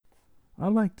I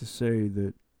like to say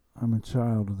that I'm a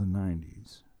child of the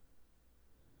 90s.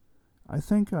 I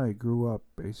think I grew up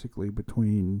basically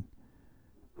between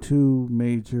two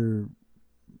major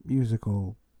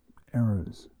musical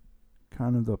eras,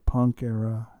 kind of the punk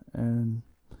era and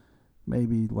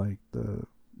maybe like the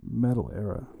metal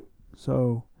era.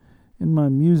 So, in my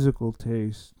musical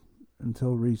taste,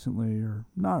 until recently, or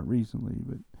not recently,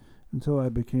 but until I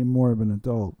became more of an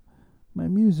adult, my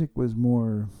music was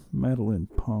more metal and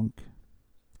punk.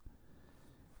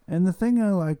 And the thing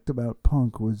I liked about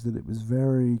punk was that it was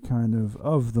very kind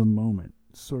of the moment,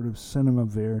 sort of cinema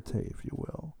verite, if you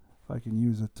will, if I can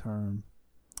use a term.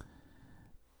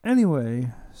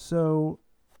 Anyway, so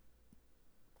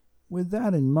with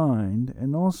that in mind,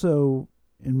 and also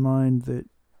in mind that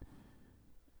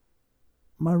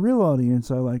my real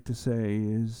audience, I like to say,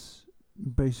 is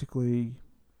basically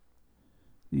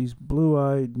these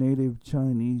blue-eyed native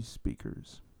Chinese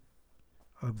speakers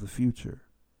of the future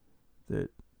that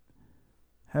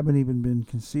haven't even been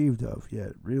conceived of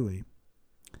yet, really.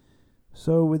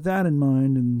 So with that in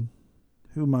mind, and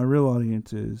who my real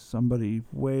audience is, somebody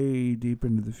way deep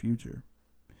into the future,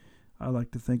 I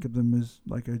like to think of them as,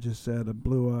 like I just said, a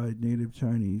blue-eyed native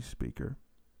Chinese speaker.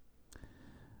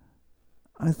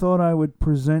 I thought I would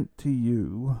present to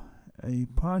you a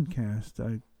podcast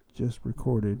I just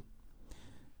recorded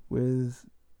with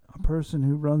a person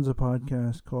who runs a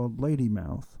podcast called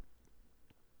LadyMouth.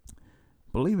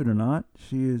 Believe it or not,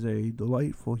 she is a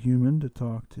delightful human to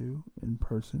talk to in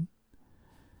person.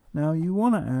 Now, you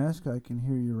want to ask, I can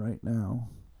hear you right now,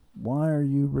 why are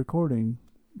you recording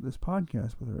this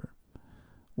podcast with her?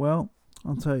 Well,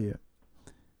 I'll tell you.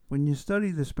 When you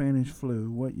study the Spanish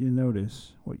flu, what you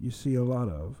notice, what you see a lot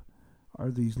of,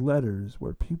 are these letters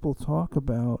where people talk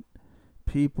about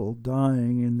people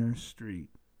dying in their street,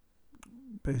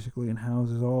 basically in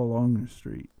houses all along their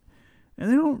street.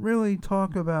 And they don't really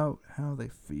talk about how they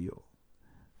feel.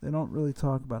 They don't really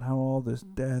talk about how all this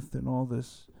death and all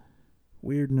this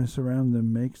weirdness around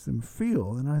them makes them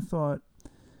feel. And I thought,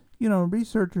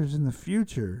 researchers in the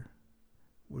future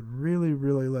would really,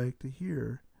 really like to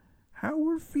hear how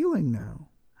we're feeling now.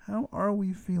 How are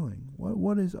we feeling?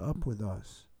 What is up with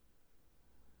us?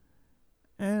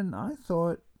 And I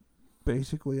thought,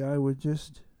 basically, I would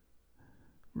just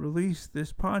release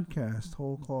this podcast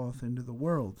whole cloth into the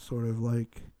world, sort of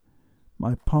like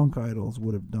my punk idols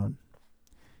would have done.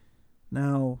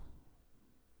 Now,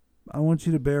 I want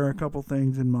you to bear a couple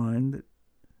things in mind that,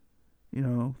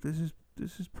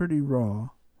 this is pretty raw.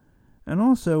 And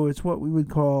also, it's what we would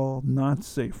call not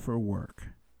safe for work.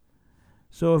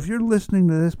 So if you're listening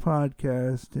to this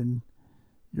podcast and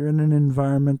you're in an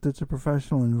environment that's a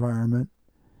professional environment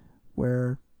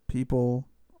where people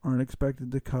aren't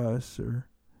expected to cuss or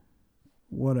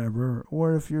whatever,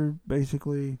 or if you're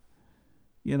basically,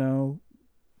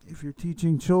 if you're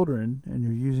teaching children and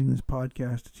you're using this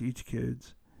podcast to teach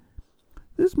kids,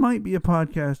 this might be a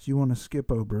podcast you want to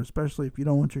skip over, especially if you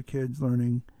don't want your kids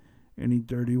learning any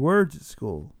dirty words at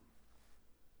school.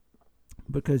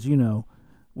 Because,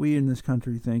 we in this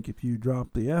country think if you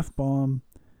drop the F-bomb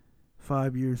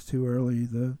 5 years too early,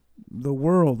 the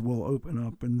world will open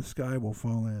up and the sky will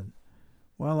fall in.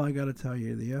 Well, I got to tell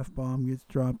you, the F-bomb gets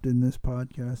dropped in this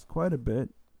podcast quite a bit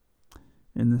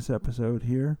in this episode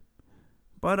here.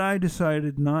 But I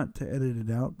decided not to edit it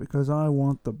out because I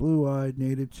want the blue-eyed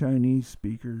native Chinese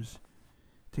speakers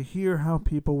to hear how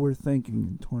people were thinking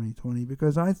in 2020,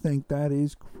 because I think that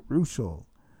is crucial.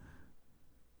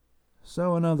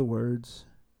 So, in other words,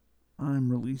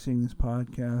 I'm releasing this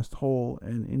podcast whole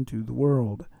and into the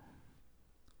world.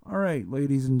 All right,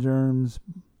 ladies and germs,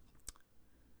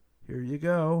 here you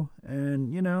go.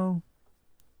 And,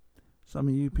 some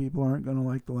of you people aren't going to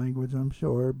like the language, I'm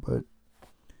sure, but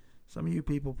some of you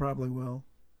people probably will.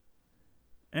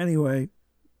 Anyway,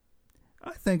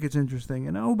 I think it's interesting.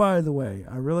 And oh, by the way,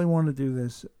 I really want to do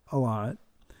this a lot.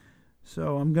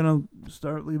 So I'm going to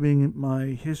start leaving my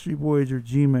History Voyager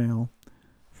Gmail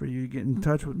for you to get in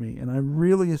touch with me. And I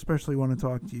really especially want to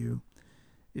talk to you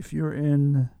if you're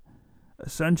in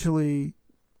essentially,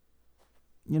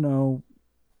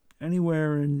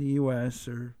 anywhere in the U.S.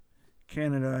 or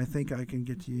Canada. I think I can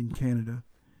get to you in Canada.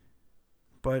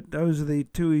 But those are the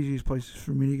two easiest places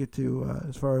for me to get to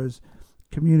as far as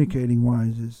communicating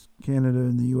wise is Canada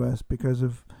and the U.S. because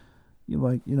of,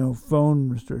 phone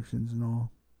restrictions and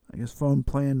all. I guess phone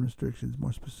plan restrictions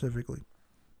more specifically.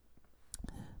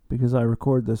 Because I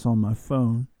record this on my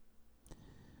phone.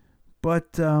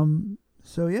 But,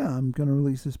 so yeah, I'm going to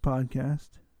release this podcast.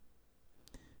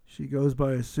 She goes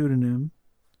by a pseudonym,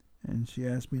 and she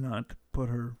asked me not to put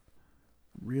her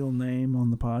real name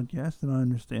on the podcast, and I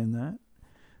understand that.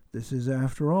 This is,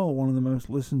 after all, one of the most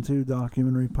listened to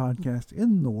documentary podcasts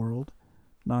in the world.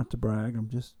 Not to brag, I'm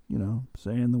just,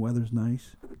 saying the weather's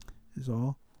nice is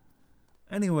all.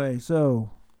 Anyway,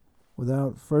 so,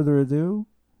 without further ado,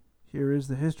 here is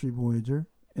the History Voyager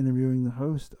interviewing the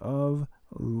host of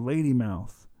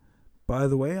LadyMouth. By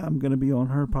the way, I'm going to be on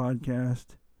her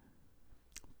podcast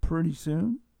pretty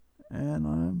soon, and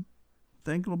I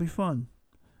think it'll be fun.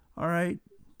 All right,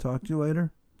 talk to you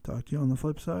later. Talk to you on the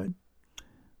flip side.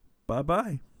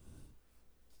 Bye-bye.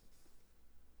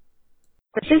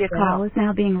 This call is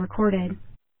now being recorded.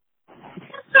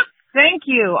 Thank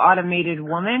you, automated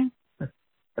woman.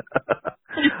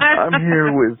 I'm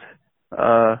here with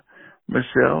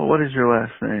Michelle. What is your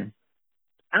last name?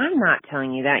 I'm not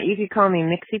telling you that. You could call me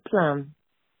Mixie Plum.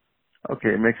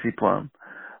 Okay, Mixie Plum.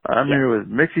 I'm here with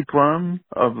Mixie Plum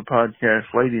of the podcast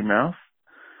LadyMouth.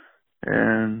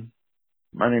 And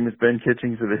my name is Ben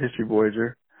Kitchings of the History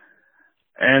Voyager.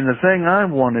 And the thing I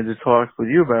wanted to talk with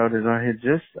you about is I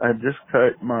just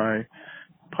cut my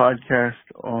podcast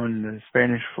on the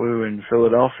Spanish flu in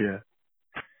Philadelphia,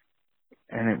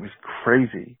 and it was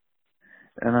crazy.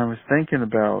 And I was thinking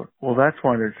about, well, that's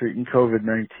why they're treating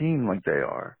COVID-19 like they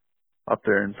are up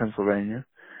there in Pennsylvania,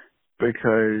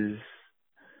 because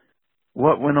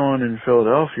what went on in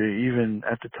Philadelphia, even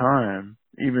at the time,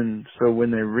 even so when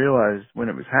they realized when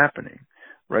it was happening,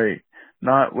 right?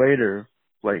 Not later,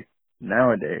 like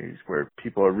nowadays, where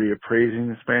people are reappraising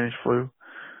the Spanish flu,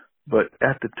 but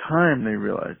at the time they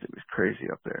realized it was crazy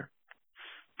up there.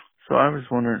 So I was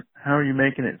wondering, how are you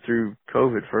making it through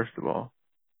COVID, first of all?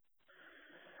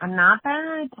 I'm not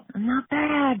bad.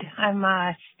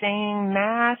 I'm staying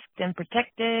masked and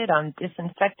protected. I'm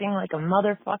disinfecting like a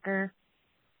motherfucker.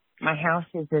 My house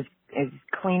is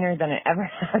cleaner than it ever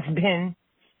has been.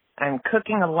 I'm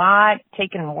cooking a lot,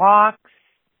 taking walks.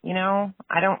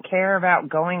 I don't care about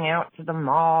going out to the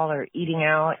mall or eating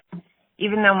out,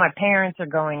 even though my parents are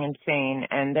going insane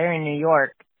and they're in New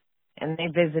York and they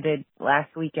visited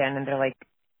last weekend and they're like,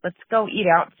 let's go eat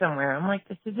out somewhere. I'm like,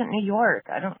 this isn't New York.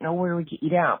 I don't know where we could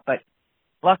eat out. But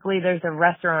luckily there's a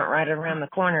restaurant right around the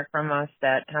corner from us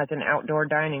that has an outdoor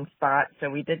dining spot. So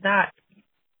we did that.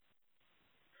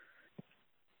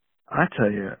 I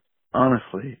tell you,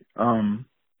 honestly,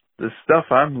 the stuff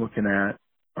I'm looking at,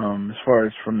 as far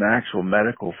as from the actual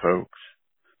medical folks,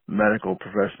 medical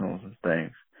professionals and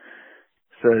things,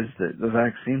 says that the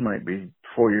vaccine might be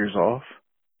 4 years off.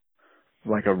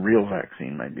 Like a real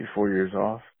vaccine might be 4 years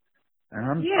off. And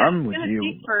I'm with you. It's gonna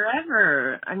take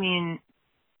forever. I mean,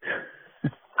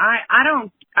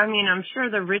 I'm sure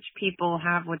the rich people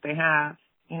have what they have,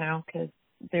 because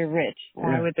they're rich.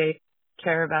 Why would they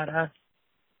care about us?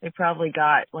 They probably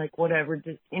got, like, whatever,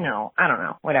 I don't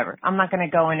know, whatever. I'm not going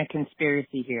to go into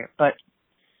conspiracy here, but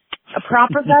a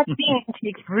proper vaccine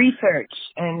takes research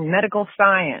and medical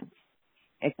science.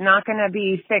 It's not going to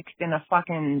be fixed in a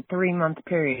fucking 3-month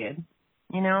period.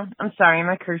 I'm sorry, am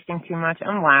I cursing too much?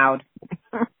 I'm loud.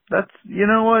 That's, you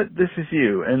know what? This is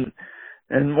you.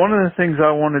 And one of the things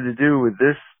I wanted to do with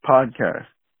this podcast,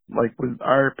 like with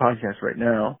our podcast right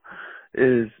now,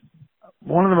 is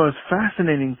one of the most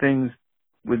fascinating things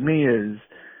with me is,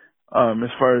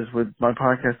 as far as with my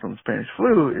podcast on the Spanish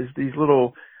flu, is these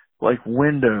little, like,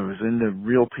 windows into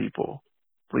real people.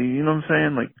 You know what I'm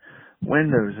saying? Like,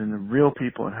 windows into real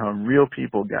people and how real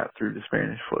people got through the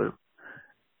Spanish flu.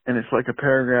 And it's like a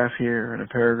paragraph here and a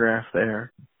paragraph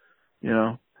there,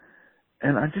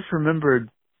 And I just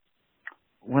remembered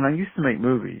when I used to make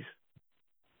movies,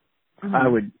 Mm-hmm.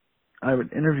 I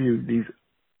would interview these,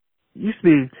 used to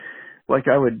be like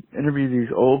I would interview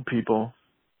these old people,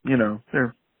 they're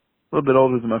a little bit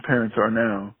older than my parents are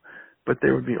now, but they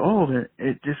would be old, and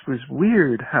it just was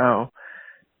weird how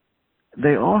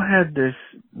they all had this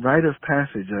rite of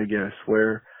passage, I guess,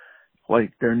 where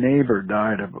like their neighbor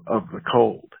died of the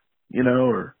cold,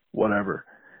 or whatever.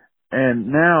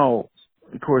 And now,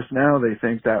 of course, now they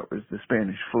think that was the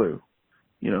Spanish flu,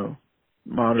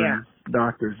 modern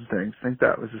doctors and things think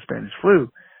that was the Spanish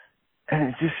flu. And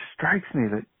it just strikes me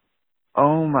that,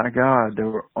 oh my God, there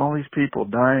were all these people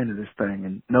dying of this thing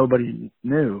and nobody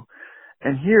knew.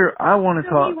 And here I want to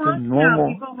talk to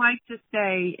normal. People like to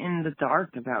stay in the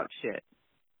dark about shit.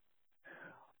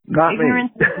 Not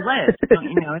Ignorance me. is bliss. Don't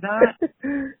you know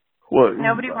that? Well,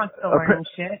 nobody wants to learn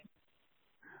shit.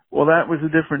 Well, that was the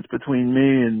difference between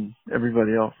me and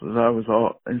everybody else. As I was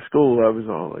all in school, I was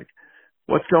all like,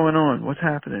 "What's going on? What's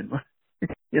happening?"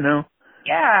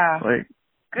 Yeah. Like,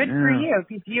 good for you,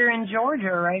 because you're in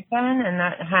Georgia, right, Ben? And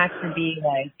that has to be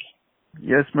like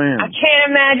Yes, I ma'am. can't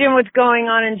imagine what's going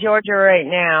on in Georgia right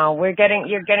now. You're getting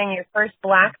your first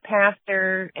black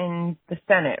pastor in the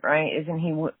Senate, right? Isn't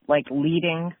he like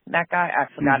leading that guy? I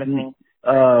forgot his name.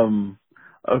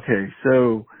 Okay,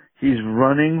 so he's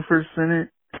running for Senate.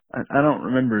 I don't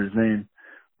remember his name.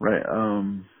 Right.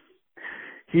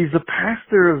 He's the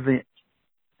pastor of the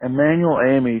Emmanuel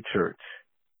AME Church,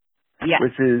 Yeah.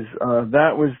 which is,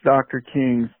 that was Dr.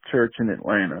 King's church in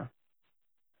Atlanta.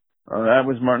 That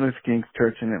was Martin Luther King's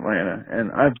church in Atlanta.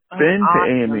 And I've been to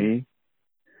Awesome. AME.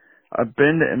 I've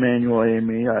been to Emmanuel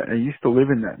AME. I used to live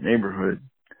in that neighborhood.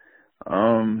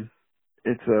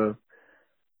 It's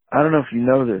I don't know if you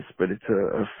know this, but it's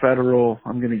a federal,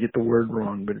 I'm going to get the word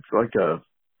wrong, but it's like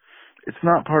it's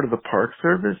not part of the Park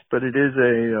Service, but it is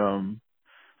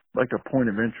like a point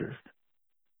of interest.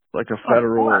 Like a Of course.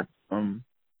 federal,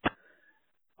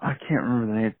 I can't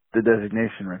remember the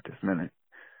designation right this minute,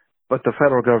 but the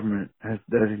federal government has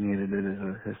designated it as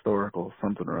a historical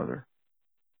something or other.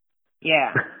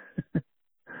 Yeah.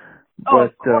 Oh,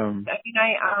 of But, course. I mean,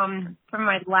 from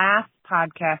my last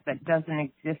podcast that doesn't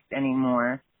exist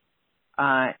anymore,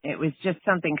 it was just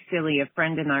something silly a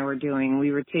friend and I were doing.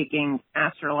 We were taking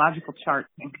astrological charts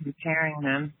and comparing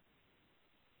them.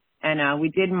 And, we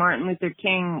did Martin Luther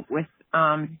King with,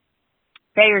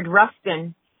 Bayard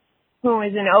Rustin, who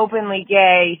is an openly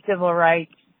gay civil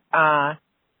rights,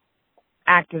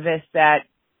 activist that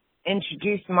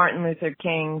introduced Martin Luther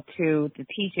King to the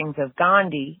teachings of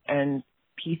Gandhi and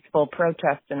peaceful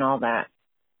protest and all that,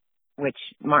 which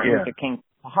Martin Luther King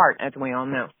heart, as we all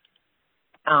know.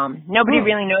 Nobody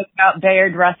really knows about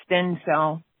Bayard Rustin,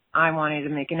 so I wanted to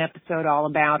make an episode all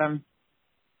about him.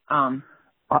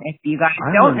 If you guys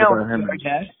don't know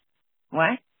Georgia,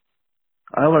 what?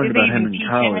 I learned Did they about him even in teach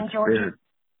college. him in Georgia?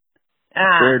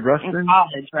 Bayard Rustin? In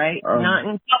college, right? Not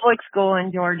in public school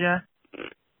in Georgia.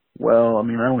 Well, I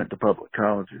mean, I went to public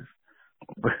colleges,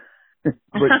 but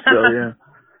still, yeah.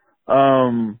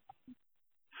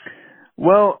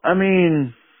 Well, I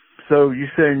mean, so you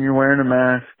saying you're wearing a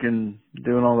mask and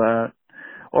doing all that.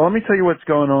 Well, let me tell you what's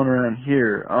going on around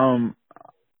here.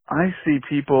 I see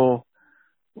people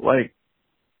like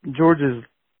Georgia's,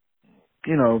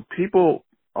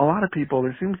 a lot of people,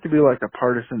 there seems to be like a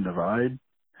partisan divide.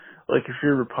 Like if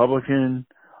you're Republican,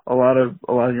 a lot of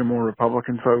your more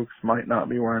Republican folks might not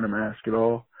be wearing a mask at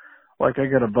all. Like I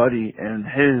got a buddy and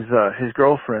his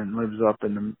girlfriend lives up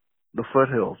in the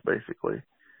foothills basically.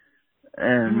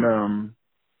 And,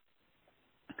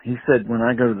 he said when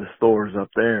I go to the stores up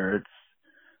there, it's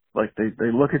like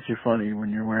they look at you funny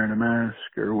when you're wearing a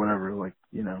mask or whatever, like,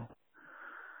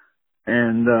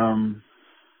 and,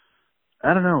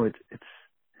 I don't know, it's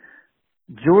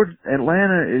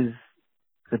Atlanta is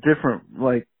a different,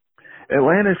 like,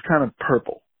 Atlanta's kind of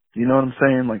purple. You know what I'm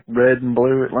saying? Like red and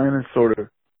blue. Atlanta's sort of,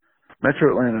 Metro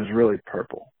Atlanta is really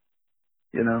purple,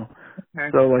 Okay.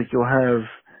 So like you'll have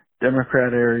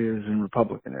Democrat areas and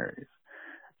Republican areas.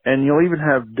 And you'll even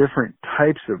have different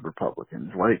types of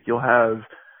Republicans. Like you'll have,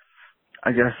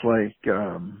 I guess I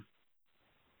don't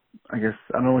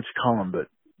know what you call them, but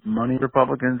money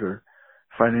Republicans or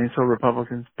financial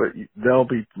Republicans, but they'll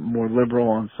be more liberal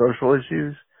on social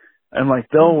issues and like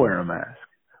they'll wear a mask.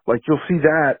 Like you'll see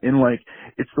that in like,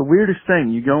 it's the weirdest thing.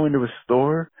 You go into a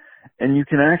store and you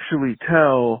can actually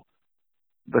tell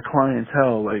the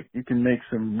clientele, like you can make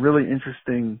some really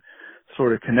interesting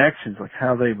sort of connections, like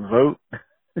how they vote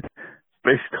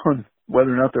based on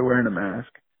whether or not they're wearing a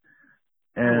mask.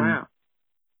 And wow.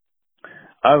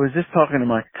 I was just talking to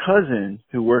my cousin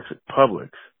who works at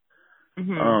Publix,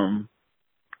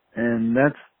 and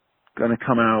that's going to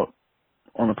come out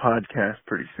on a podcast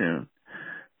pretty soon.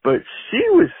 But she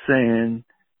was saying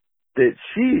that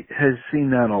she has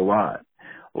seen that a lot.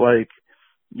 Like,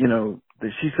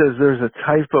 that she says there's a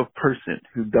type of person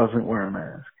who doesn't wear a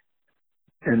mask.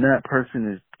 And that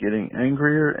person is getting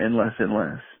angrier and less.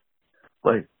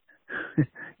 Like, some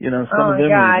of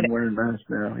them are even wearing masks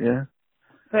now, yeah?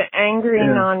 But angry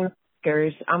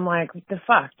non-maskers, I'm like, what the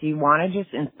fuck? Do you want to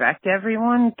just infect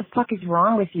everyone? What the fuck is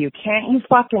wrong with you? Can't you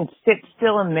fucking sit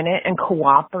still a minute and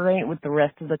cooperate with the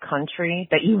rest of the country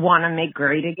that you want to make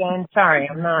great again? Sorry,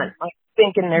 I'm not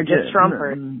thinking they're just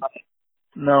Trumpers.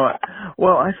 No,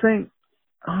 well, I think,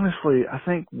 honestly,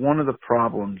 one of the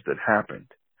problems that happened,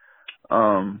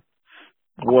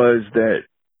 was that,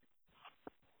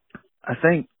 I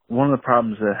think one of the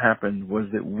problems that happened was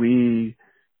that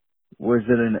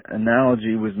an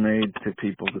analogy was made to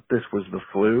people that this was the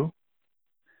flu.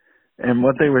 And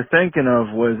what they were thinking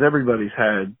of was everybody's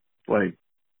had, like,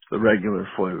 the regular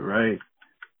flu, right?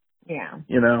 Yeah.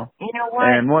 You know what?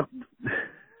 And what...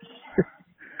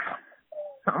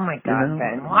 Oh my You God, know?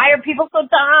 Ben. Why are people so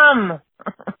dumb?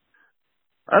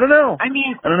 I don't know. I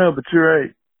mean, I don't know, but you're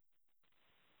right.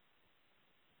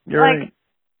 You're like, right.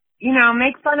 you know,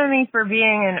 make fun of me for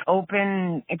being an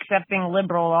open, accepting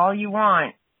liberal all you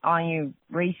want, all you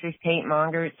racist hate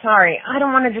mongers. Sorry, I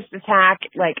don't want to just attack,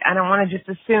 like, I don't want to just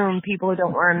assume people who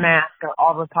don't wear a mask are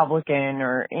all Republican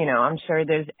or, you know, I'm sure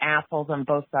there's assholes on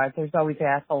both sides. There's always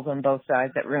assholes on both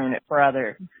sides that ruin it for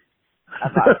others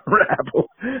of us. Apple.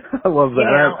 I love that.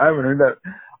 You know, I haven't heard that.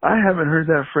 I haven't heard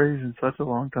that phrase in such a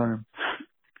long time.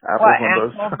 Apples what, on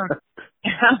both assholes sides.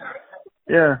 are...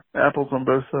 Yeah, apples on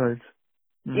both sides.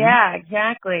 Mm-hmm. Yeah,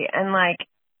 exactly. And like,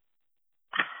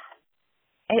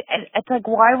 it's like,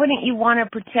 why wouldn't you want to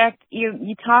protect,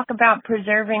 you talk about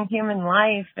preserving human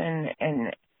life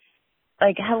and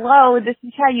like, hello, this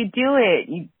is how you do it,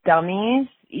 you dummies.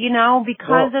 You know,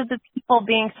 because of the people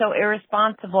being so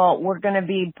irresponsible, we're going to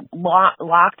be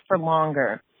locked for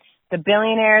longer. The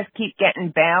billionaires keep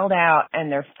getting bailed out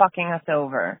and they're fucking us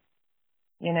over.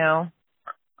 You know?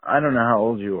 I don't know how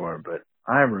old you are, but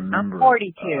I remember. I'm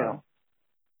 42.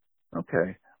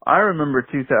 Okay. I remember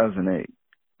 2008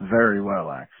 very well,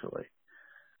 actually.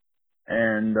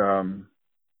 And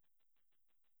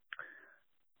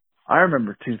I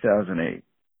remember 2008.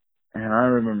 And I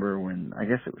remember when, I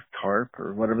guess it was TARP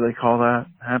or whatever they call that,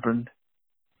 happened.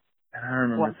 And I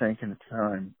remember thinking at the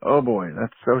time, oh boy,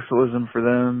 that's socialism for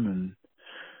them and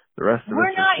the rest of us.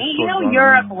 We're not, just you sort of know,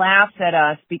 Europe laughs at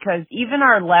us because even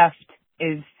our left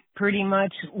is pretty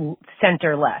much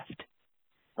center left.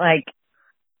 Like,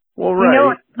 well,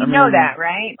 right. You know that,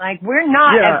 right? Like, we're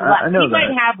not as left. I know we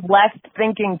might have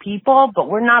left-thinking people, but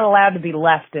we're not allowed to be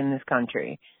left in this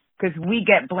country because we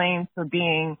get blamed for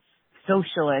being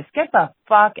socialist. Get the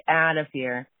fuck out of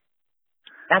here.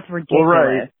 That's ridiculous. Well,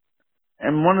 right.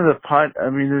 And one of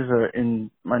the in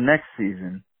my next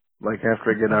season, like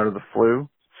after I get out of the flu,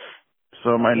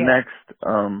 so my next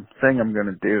thing I'm going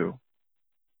to do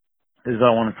is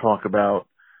I want to talk about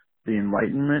the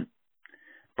Enlightenment,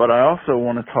 but I also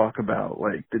want to talk about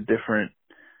like the different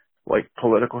like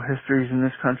political histories in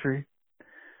this country.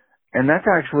 And that's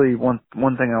actually one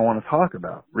thing I want to talk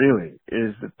about, really,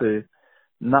 is that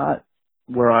not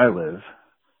where I live,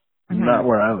 not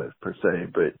where I live per se,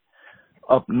 but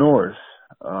up north,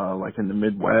 like in the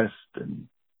Midwest and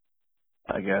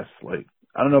I guess like,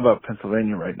 I don't know about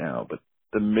Pennsylvania right now, but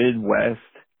the Midwest.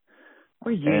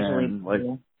 We're usually, like,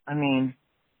 I mean.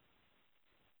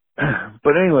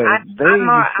 But anyway, they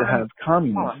used to have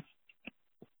communists.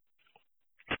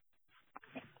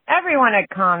 Everyone had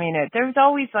communist. There was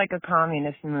always like a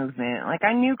communist movement. Like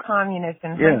I knew communists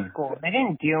in high school. They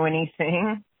didn't do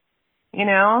anything, you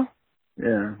know?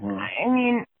 Yeah, well. I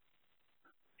mean,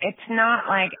 it's not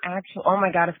like actual, oh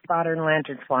my God, a spotted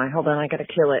lanternfly. Hold on, I gotta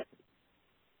kill it.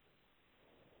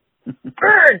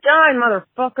 Bird, die,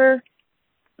 motherfucker.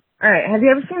 Alright, have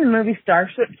you ever seen the movie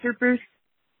Starship Troopers?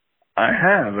 I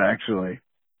have, actually.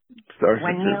 Starship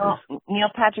when Troopers. Neil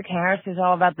Patrick Harris is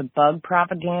all about the bug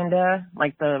propaganda,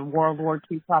 like the World War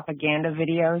II propaganda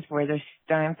videos where they're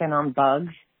stamping on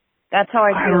bugs. That's how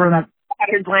I feel about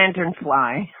spotted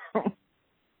lanternfly.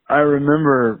 I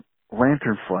remember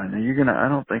lanternfly. Now I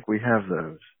don't think we have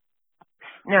those.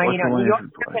 No, you don't. New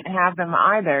York doesn't have them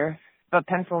either, but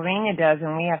Pennsylvania does,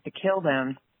 and we have to kill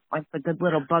them, like the good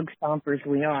little bug stompers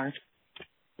we are.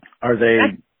 Do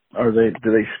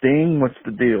they sting? What's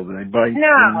the deal? Do they bite?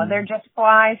 No, they're just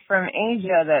flies from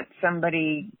Asia that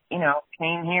somebody,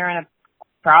 came here in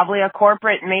probably a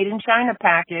corporate made in China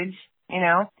package, and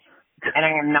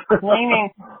I am not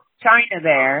blaming China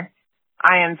there.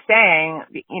 I am saying,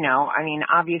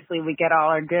 obviously we get all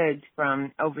our goods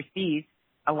from overseas,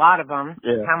 a lot of them.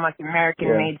 Yeah. How much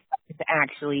American-made stuff is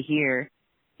actually here,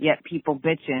 yet people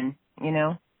bitching,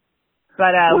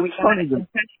 But we got a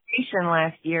concentration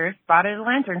last year, spotted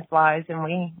lanternflies, and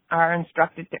we are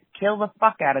instructed to kill the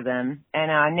fuck out of them.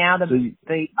 And now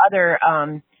the other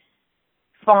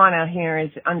fauna here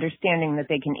is understanding that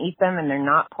they can eat them and they're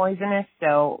not poisonous.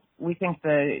 So we think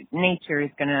the nature is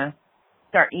going to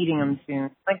start eating them soon.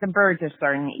 Like the birds are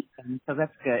starting to eat them, so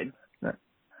that's good.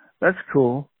 That's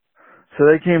cool. So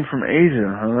they came from Asia,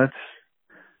 huh?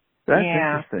 That's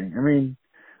interesting.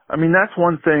 I mean that's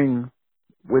one thing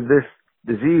with this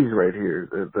disease right here,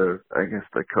 I guess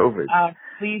the COVID.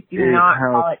 Please do not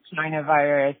call it China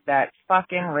virus, that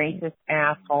fucking racist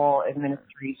asshole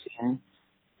administration.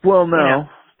 Well, no,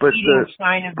 but eating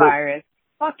China virus.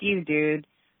 Fuck you, dude.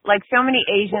 Like so many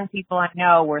Asian people I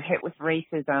know were hit with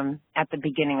racism at the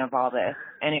beginning of all this,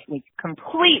 and it was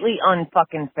completely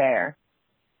unfucking fair.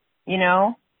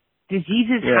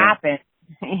 Diseases happen.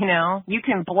 You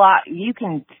can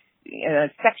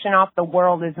section off the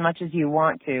world as much as you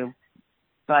want to,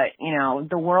 but, you know,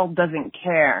 the world doesn't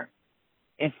care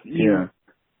if you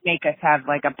make us have,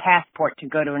 like, a passport to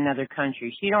go to another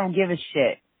country. She don't give a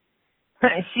shit.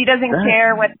 She doesn't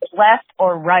care what's left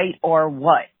or right or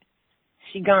what.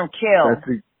 She gonna kill.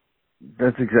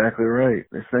 That's exactly right.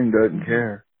 This thing doesn't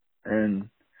care. And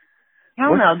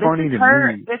hell no,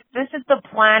 this is the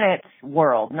planet's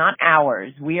world, not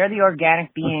ours. We are the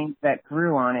organic beings that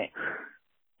grew on it.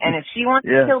 And if she wants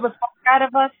to kill the fuck out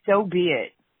of us, so be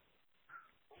it.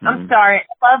 I'm sorry. I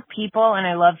love people and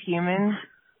I love humans.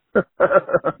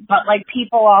 But, like,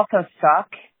 people also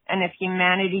suck. And if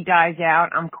humanity dies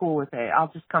out, I'm cool with it.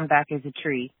 I'll just come back as a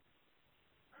tree.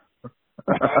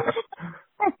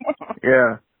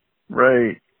 Yeah,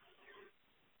 right.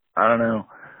 I don't know.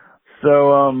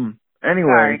 So, anyway.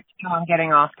 Sorry, I'm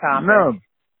getting off topic.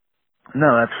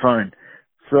 No, that's fine.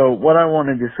 So what I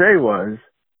wanted to say was,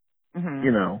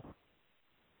 you know,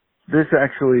 this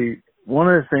actually, one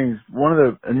of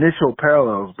the initial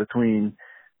parallels between,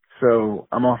 so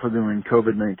I'm also doing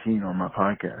COVID-19 on my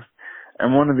podcast.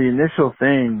 And one of the initial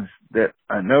things that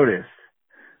I noticed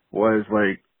was,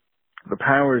 like, the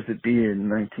powers that be in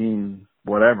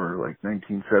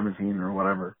 1917 or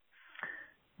whatever,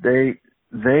 they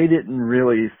didn't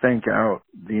really think out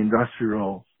the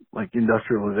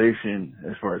industrialization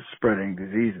as far as spreading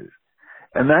diseases.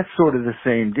 And that's sort of the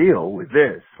same deal with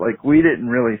this. Like, we didn't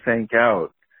really think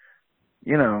out,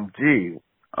 you know,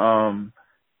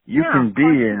 you can be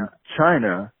in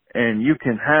China and you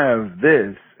can have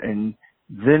this and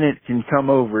then it can come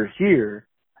over here.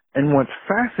 And what's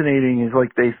fascinating is,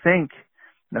 like, they think,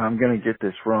 now I'm going to get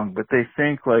this wrong, but they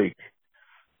think, like,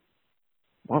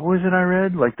 what was it I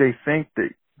read? Like, they think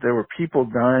that there were people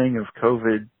dying of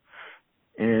COVID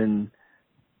in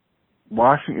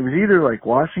Washington. It was either like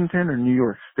Washington or New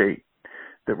York State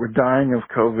that were dying of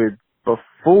COVID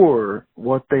before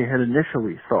what they had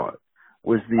initially thought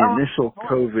was the initial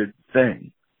COVID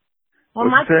thing. Well,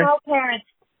 my grandparents,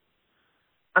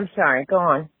 I'm sorry, go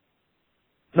on.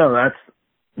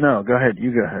 No, go ahead.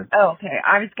 You go ahead. Oh, okay.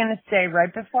 I was going to say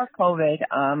right before COVID,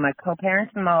 my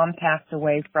co-parent's mom passed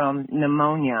away from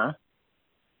pneumonia.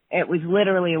 It was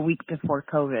literally a week before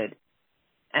COVID.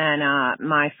 And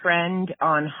my friend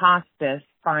on hospice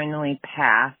finally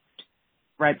passed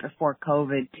right before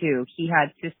COVID, too. He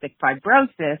had cystic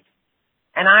fibrosis.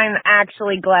 And I'm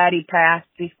actually glad he passed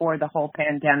before the whole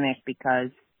pandemic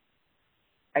because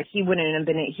he wouldn't have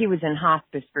been, he was in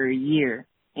hospice for a year,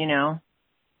 you know?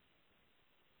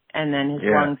 And then his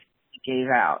lungs gave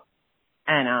out.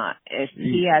 And if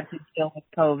he had to deal with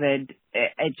COVID,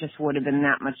 it just would have been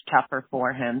that much tougher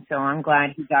for him. So I'm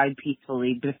glad he died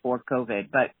peacefully before COVID.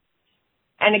 But,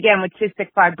 and again, with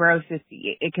cystic fibrosis,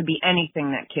 it could be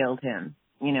anything that killed him,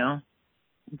 you know?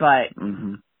 But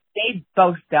they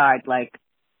both died like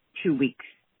 2 weeks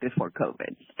before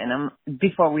COVID. And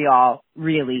before we all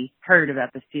really heard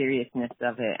about the seriousness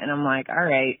of it. And I'm like, all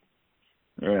right.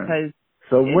 Yeah. Because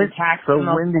So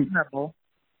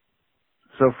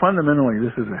fundamentally,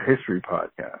 this is a history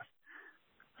podcast.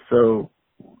 So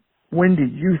when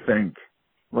did you think,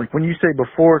 like when you say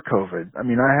before COVID, I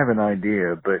mean, I have an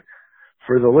idea, but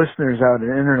for the listeners out in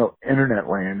internet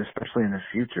land, especially in the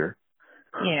future.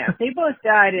 Yeah, they both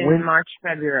died in March,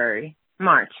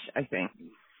 I think.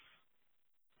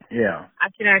 Yeah. I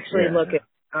can actually look at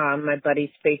my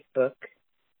buddy's Facebook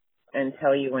and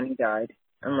tell you when he died,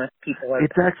 unless people are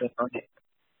talking on it.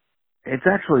 It's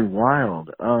actually wild.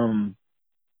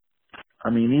 I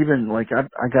mean, even like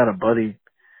I got a buddy,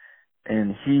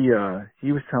 and he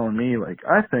was telling me like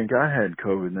I think I had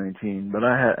COVID-19, but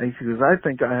he goes I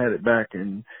think I had it back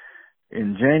in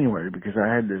January because I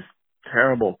had this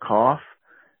terrible cough,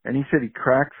 and he said he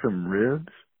cracked some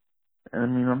ribs. And I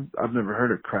mean, I've never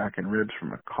heard of cracking ribs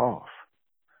from a cough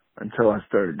until I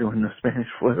started doing the Spanish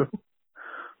flu.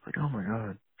 Like, oh my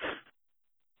God.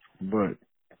 But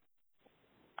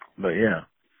yeah.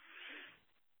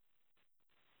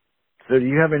 So do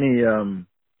you have any, I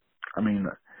mean,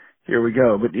 here we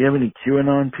go, but do you have any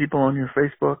QAnon people on your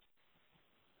Facebook?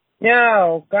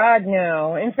 No, God,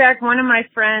 no. In fact, one of my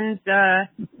friends,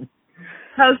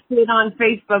 posted on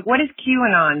Facebook, what is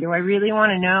QAnon? Do I really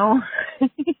want to know?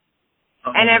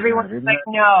 And everyone's like,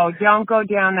 no, don't go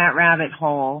down that rabbit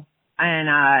hole. And,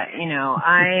 you know,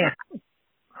 I,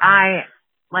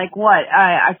 like what?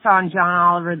 I saw on John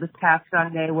Oliver this past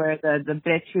Sunday where the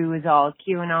bitch who was all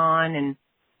QAnon and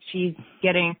she's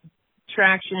getting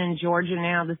traction in Georgia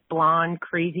now, this blonde,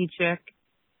 crazy chick.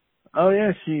 Oh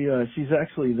yeah, she's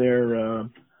actually their,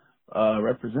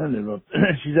 representative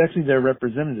she's actually their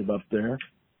representative up there.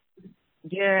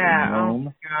 Yeah, oh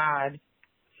my God.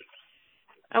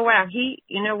 Oh, wow.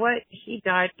 You know what? He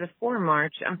died before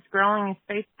March. I'm scrolling his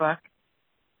Facebook.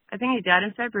 I think he died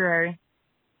in February.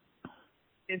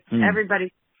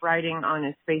 Everybody's writing on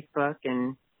his Facebook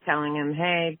and telling him,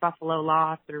 hey, Buffalo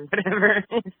lost or whatever,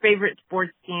 his favorite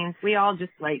sports teams. We all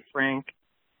just like Frank.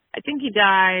 I think he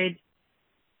died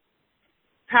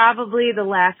probably the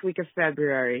last week of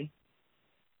February,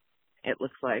 it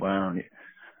looks like. Wow.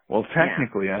 Well,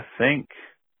 technically, I think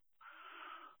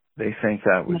they think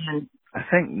that was, I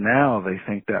think now they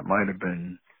think that might have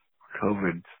been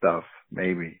COVID stuff,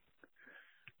 maybe,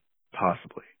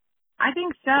 possibly. I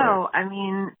think so. But, I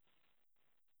mean,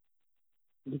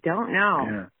 you don't know.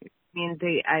 Yeah. I mean,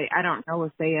 I don't know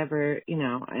if they ever, you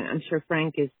know, I'm sure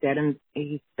Frank is dead and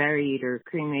he's buried or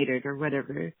cremated or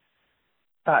whatever.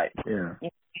 But yeah.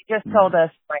 He just told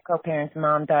us my co-parent's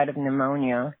mom died of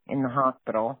pneumonia in the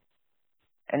hospital.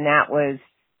 And that was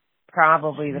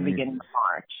probably the beginning of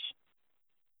March.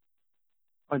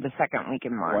 Or the second week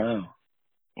in March. Wow.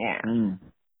 Yeah.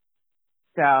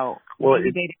 So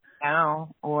maybe they didn't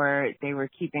know, or they were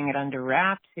keeping it under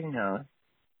wraps. Who knows?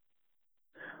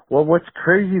 Well, what's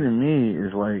crazy to me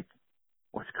is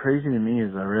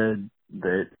I read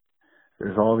that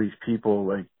there's all these people,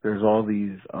 like, there's all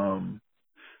these,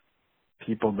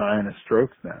 people dying of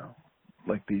strokes now.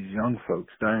 Like these young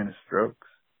folks dying of strokes.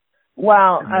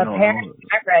 Well, apparently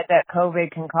I read that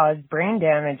COVID can cause brain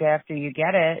damage after you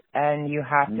get it, and you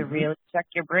have to really check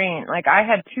your brain. Like, I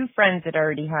had two friends that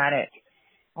already had it.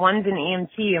 One's an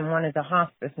EMT and one is a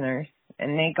hospice nurse,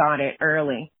 and they got it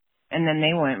early. And then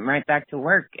they went right back to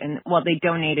work. And, well, they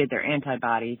donated their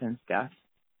antibodies and stuff.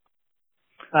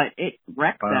 But it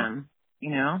wrecked them,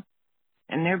 you know?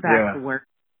 And they're back to work.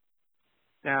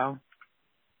 So,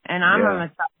 and I'm a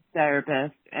massage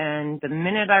therapist. And the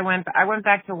minute I went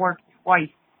back to work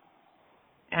twice.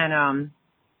 And,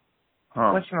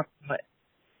 both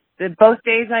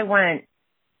days I went,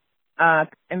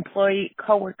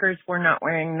 coworkers were not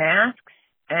wearing masks.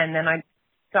 And then I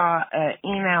saw an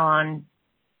email on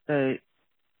the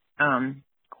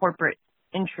corporate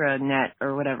intranet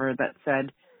or whatever that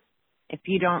said, if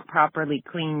you don't properly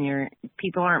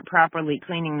people aren't properly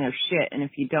cleaning their shit, and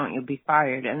if you don't, you'll be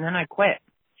fired. And then I quit.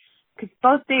 Because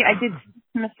both days I did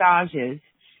massages,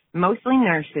 mostly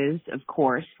nurses, of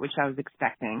course, which I was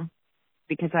expecting,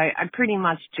 because I pretty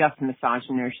much just massage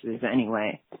nurses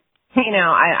anyway. You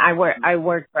know, I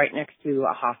work right next to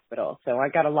a hospital, so I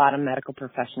got a lot of medical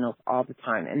professionals all the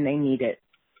time, and they need it.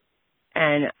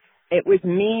 And it was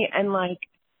me and like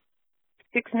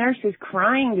 6 nurses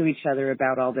crying to each other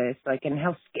about all this, like, and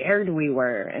how scared we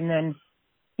were. And then,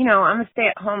 you know, I'm a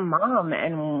stay-at-home mom,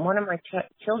 and one of my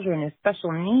children has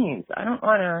special needs. I don't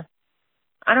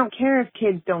care if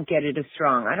kids don't get it as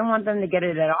strong. I don't want them to get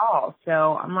it at all. So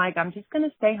I'm like, I'm just going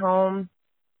to stay home.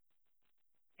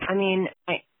 I mean,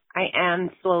 I am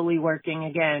slowly working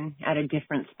again at a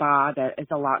different spa that is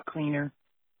a lot cleaner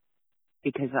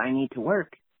because I need to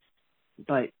work.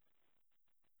 But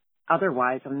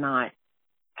otherwise, I'm not.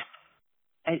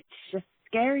 It's just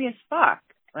scary as fuck.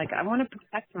 Like, I want to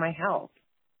protect my health.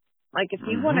 Like, if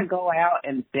you want to go out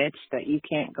and bitch that you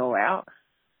can't go out,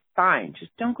 fine.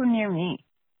 Just don't go near me,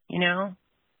 you know?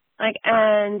 Like,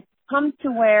 and come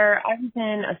to where I was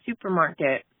in a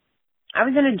supermarket. I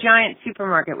was in a giant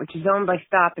supermarket, which is owned by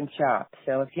Stop and Shop.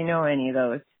 So if you know any of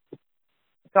those,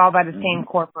 it's all by the same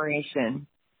corporation.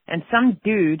 And some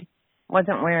dude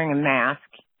wasn't wearing a mask,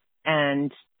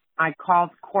 and I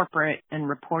called corporate and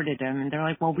reported him, and they're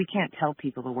like, well, we can't tell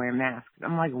people to wear masks.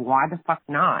 I'm like, why the fuck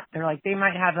not? They're like, they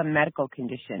might have a medical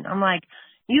condition. I'm like,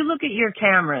 you look at your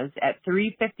cameras at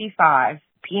 3:55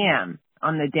 p.m.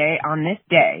 on this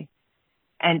day,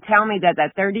 and tell me that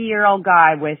 30-year-old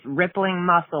guy with rippling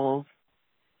muscles,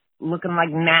 looking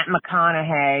like Matt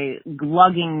McConaughey,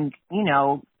 lugging, you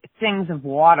know, things of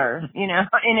water, you know,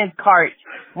 in his cart,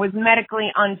 was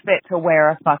medically unfit to wear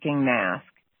a fucking mask.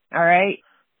 All right?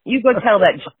 You go tell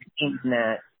that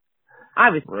that.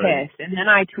 I was pissed. And then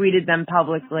I tweeted them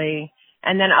publicly.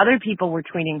 And then other people were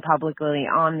tweeting publicly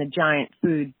on the giant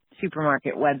food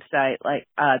supermarket website, like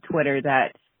Twitter,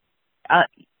 that,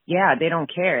 they don't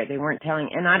care. They weren't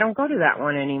telling. And I don't go to that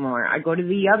one anymore. I go to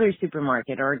the other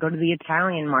supermarket, or I go to the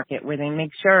Italian market where they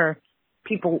make sure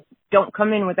people don't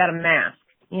come in without a mask,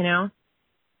 you know?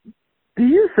 Do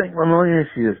you think, well, let me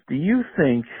ask you this, do you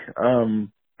think,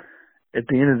 at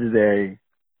the end of the day,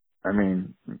 I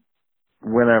mean,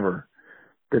 whenever,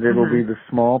 that it'll be the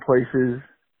small places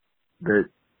that,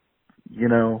 you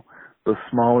know, the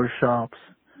smaller shops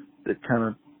that kind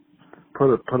of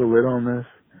put a lid on this,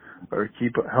 or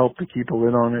help to keep a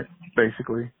lid on it,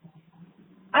 basically?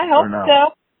 I hope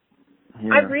so.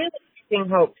 Yeah. I really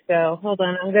hope so. Hold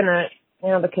on, I'm gonna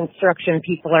Now the construction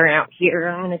people are out here.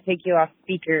 I'm going to take you off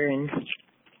speaker and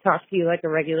talk to you like a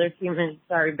regular human.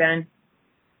 Sorry, Ben.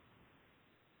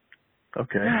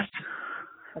 Okay.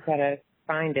 I gotta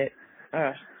find it.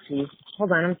 Oh, geez.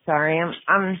 Hold on. I'm sorry.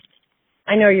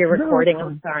 I know you're recording. No,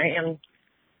 I'm sorry.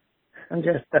 I'm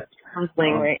just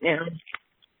humbling right now.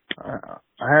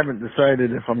 I haven't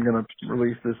decided if I'm going to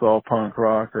release this all punk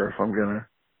rock or if I'm going to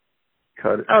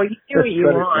cut it. Oh, you do what you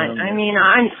want. I mean,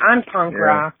 I'm punk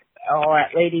rock. Oh,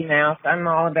 at LadyMouth, I'm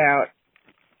all about,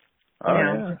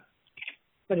 just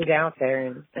put it out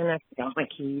there, and I've got my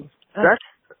keys.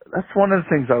 That's one of the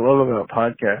things I love about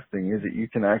podcasting is that you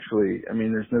can actually, I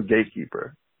mean, there's no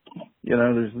gatekeeper.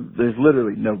 There's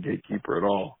literally no gatekeeper at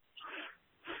all.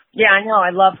 Yeah, I know.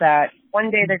 I love that. One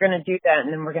day they're going to do that,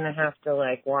 and then we're going to have to,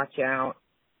 watch out.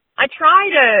 I try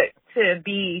to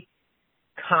be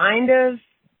kind of,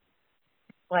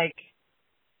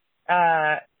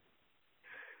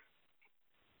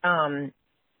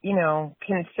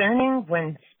 concerning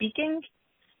when speaking.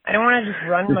 I don't want to just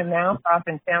run my mouth off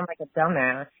and sound like a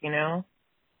dumbass, I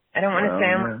don't want to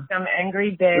sound like some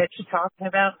angry bitch talking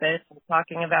about this and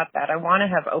talking about that. I want to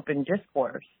have open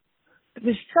discourse. But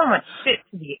there's so much shit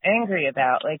to be angry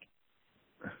about.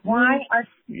 Why are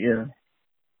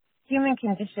human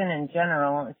condition in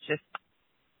general, it's just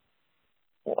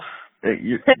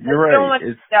you're right. So much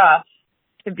stuff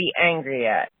to be angry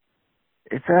at.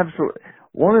 It's absolutely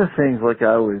one of the things.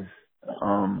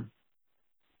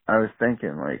 I was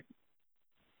thinking,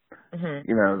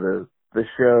 the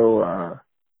show. I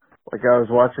was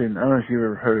watching. I don't know if you've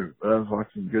ever heard of it, but I was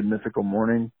watching Good Mythical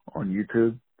Morning on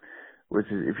YouTube, which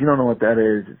is, if you don't know what that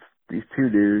is, it's these two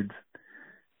dudes,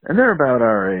 and they're about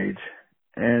our age.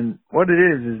 And what it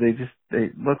is they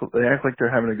act like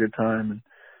they're having a good time, and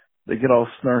they get all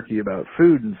snarky about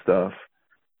food and stuff,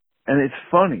 and it's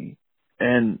funny.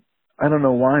 And I don't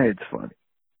know why it's funny.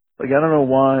 I don't know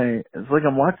why. It's like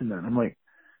I'm watching that. I'm like,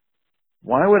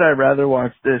 why would I rather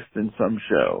watch this than some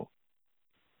show?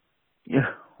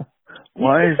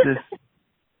 Why is this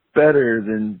better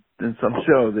than some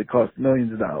show that costs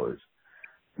millions of dollars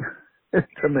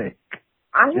to make?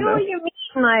 I know what you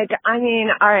mean.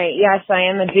 All right, yes, I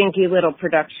am a dinky little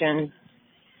production,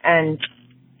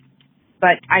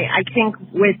 but I think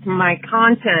with my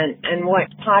content and what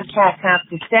podcasts have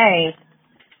to say,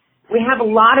 we have a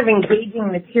lot of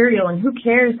engaging material, and who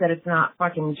cares that it's not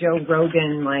fucking Joe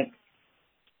Rogan,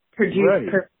 produced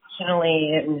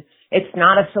professionally, and it's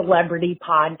not a celebrity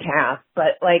podcast,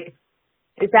 but,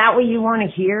 is that what you want to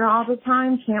hear all the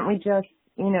time? Can't we just,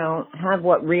 have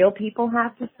what real people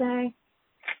have to say?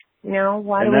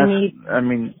 Why do we need... I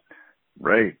mean,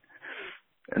 right.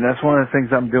 And that's one of the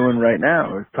things I'm doing right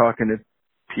now, is talking to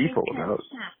people about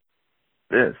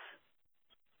this.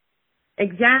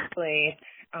 Exactly.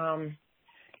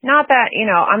 Not that,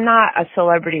 I'm not a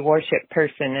celebrity worship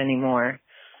person anymore.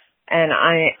 And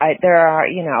there are,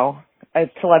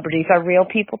 celebrities are real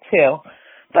people too,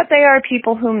 but they are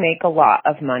people who make a lot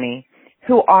of money,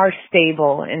 who are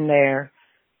stable in their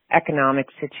economic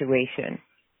situation,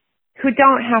 who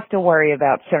don't have to worry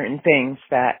about certain things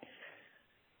that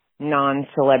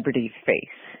non-celebrities face,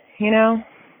 Yeah,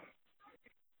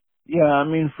 I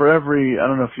mean, I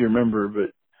don't know if you remember,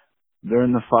 but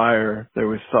during the fire, there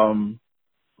was some,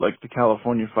 the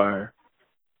California fire,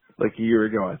 a year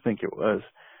ago, I think it was.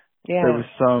 Yeah. There was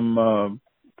some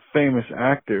famous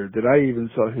actor that I even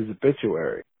saw his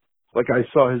obituary. I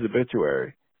saw his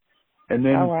obituary. And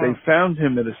then they found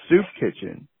him at a soup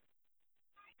kitchen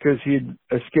because he had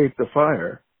escaped the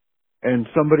fire. And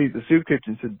somebody at the soup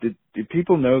kitchen said, do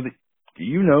people know that, do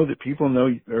you know that people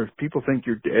know, or people think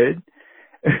you're dead?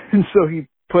 And so he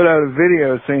put out a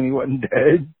video saying he wasn't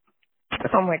dead.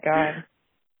 Oh my God.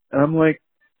 And I'm like,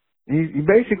 he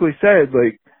basically said,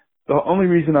 the only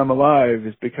reason I'm alive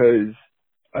is because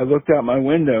I looked out my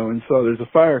window and saw there's a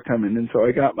fire coming, and so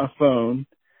I got my phone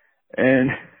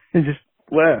and just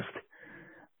left.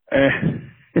 And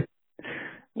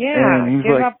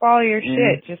give up all your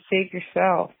shit. Just save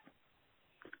yourself.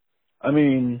 I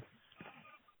mean,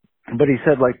 but he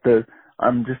said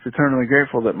I'm just eternally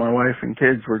grateful that my wife and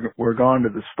kids were gone to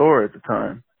the store at the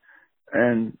time.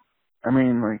 And I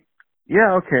mean,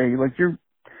 yeah, okay, you're,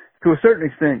 to a certain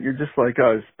extent, you're just like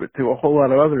us, but to a whole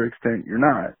lot of other extent, you're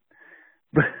not.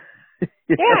 But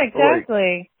yeah,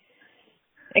 exactly.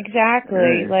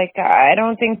 Exactly. I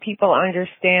don't think people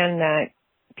understand that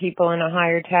people in a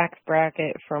higher tax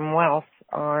bracket from wealth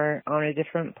are on a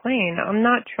different plane. I'm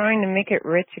not trying to make it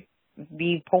rich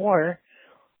be poor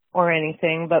or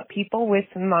anything, but people with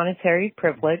monetary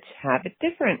privilege have it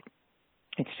different.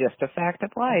 It's just a fact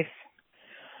of life.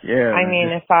 Yeah. I mean,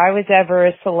 if I was ever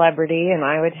a celebrity and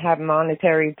I would have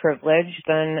monetary privilege,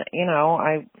 then,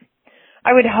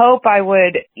 I would hope I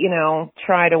would,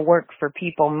 try to work for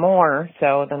people more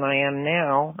so than I am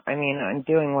now. I mean, I'm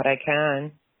doing what I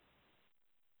can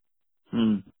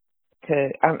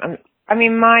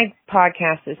my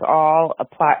podcast is all a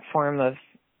platform of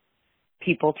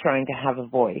people trying to have a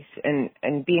voice and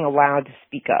being allowed to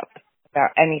speak up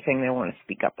about anything they want to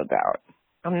speak up about.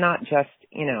 I'm not just,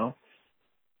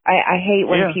 I hate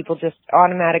when people just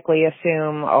automatically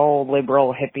assume, oh,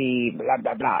 liberal hippie, blah,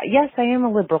 blah, blah. Yes, I am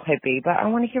a liberal hippie, but I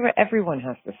want to hear what everyone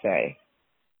has to say.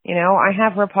 I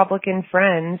have Republican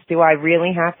friends. Do I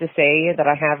really have to say that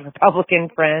I have Republican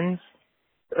friends?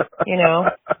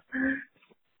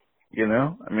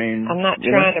 I mean, I'm not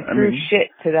trying to prove shit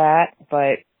to that,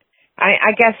 but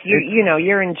I guess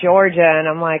you're in Georgia, and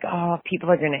I'm like, oh, people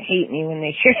are going to hate me when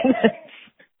they hear this.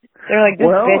 They're like, this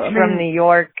bitch from New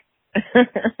York.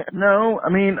 No,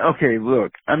 okay,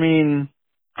 look,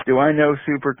 do I know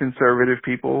super conservative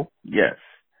people? Yes.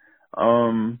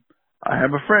 I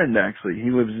have a friend, actually.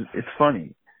 It's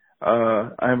funny. I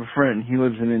have a friend, he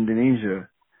lives in Indonesia,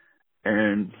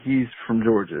 and he's from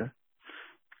Georgia.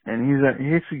 And he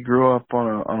actually grew up on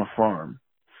a farm.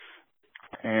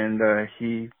 And,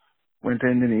 he went to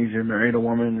Indonesia, married a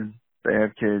woman, and they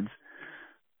have kids.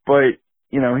 But,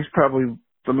 he's probably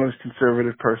the most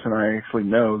conservative person I actually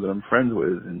know that I'm friends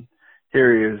with. And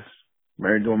here he is,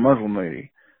 married to a Muslim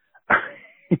lady.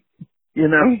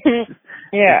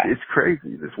 Yeah. It's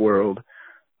crazy, this world.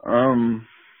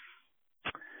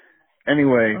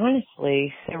 Anyway.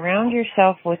 Honestly, surround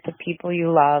yourself with the people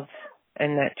you love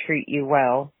and that treat you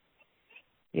well,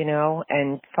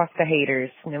 and fuck the haters,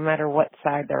 no matter what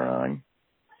side they're on.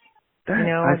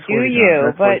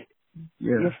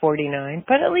 You're 49.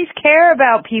 But at least care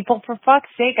about people, for fuck's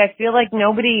sake. I feel like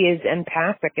nobody is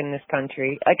empathic in this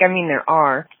country. There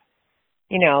are.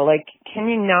 Can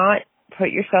you not put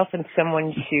yourself in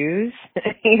someone's shoes?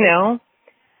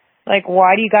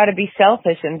 Why do you got to be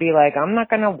selfish and be like, I'm not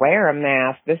going to wear a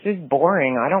mask. This is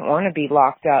boring. I don't want to be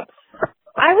locked up.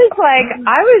 I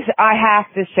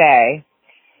have to say,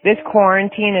 this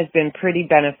quarantine has been pretty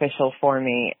beneficial for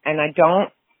me. And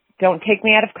don't take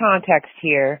me out of context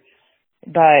here,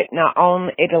 but not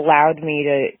only it allowed me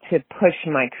to push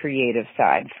my creative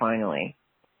side finally.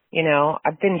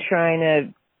 I've been trying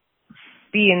to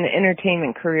be in the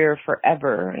entertainment career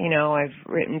forever. I've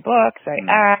written books, I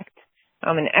act,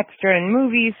 I'm an extra in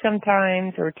movies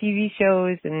sometimes or TV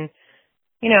shows, and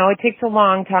it takes a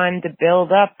long time to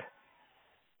build up,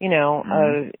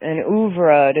 an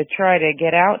oeuvre to try to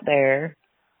get out there,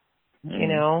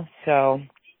 so.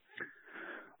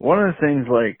 One of the things,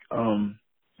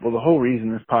 the whole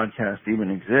reason this podcast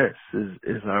even exists is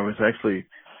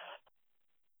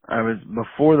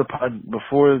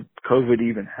before COVID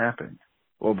even happened,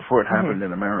 before it happened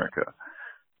in America,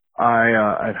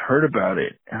 I'd heard about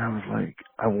it, and I was like,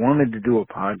 I wanted to do a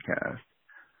podcast,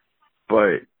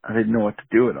 but I didn't know what to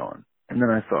do it on. And then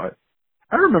I thought,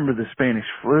 I remember the Spanish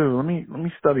flu. Let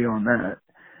me study on that.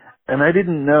 And I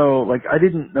didn't know what I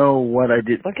didn't know.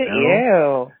 Look at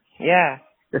you. Yeah.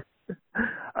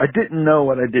 I didn't know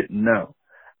what I didn't know.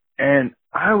 And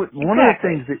one of the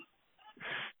things that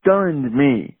stunned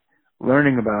me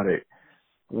learning about it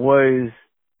was,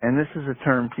 and this is a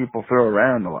term people throw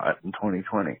around a lot in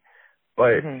 2020,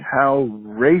 but how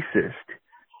racist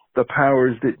the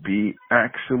powers that be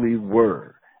actually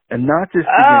were. And not just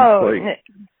against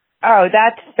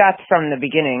that's from the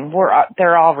beginning.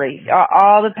 They're all racist.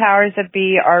 All the powers that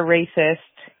be are racist.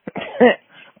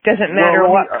 Doesn't matter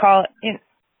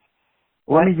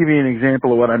Let me give you an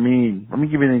example of what I mean. Of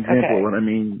what I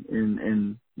mean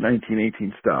in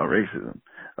 1918 style racism.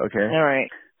 Okay? All right.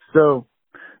 So,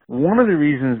 one of the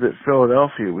reasons that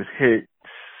Philadelphia was hit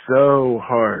so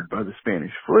hard by the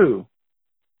Spanish flu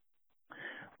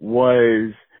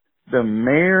was the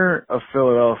mayor of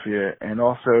Philadelphia and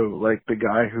also the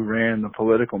guy who ran the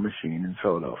political machine in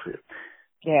Philadelphia.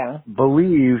 Yeah.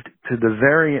 Believed to the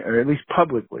very, or at least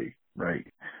publicly, right?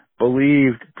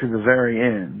 Believed to the very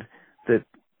end that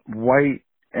white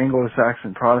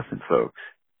Anglo-Saxon Protestant folks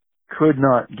could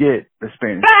not get the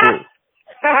Spanish flu.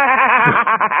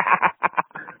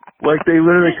 They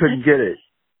literally couldn't get it.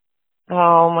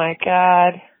 Oh my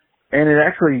God. And it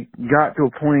actually got to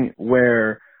a point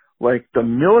where, the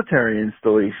military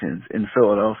installations in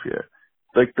Philadelphia,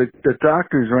 the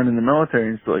doctors running the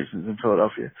military installations in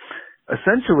Philadelphia,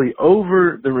 essentially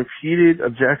over the repeated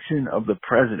objection of the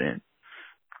president,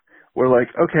 were like,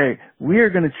 okay, we are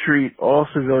going to treat all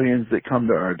civilians that come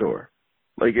to our door.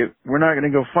 We're not going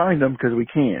to go find them because we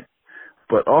can't.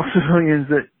 But all civilians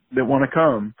that want to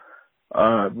come,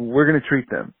 we're going to treat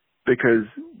them because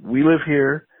we live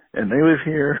here and they live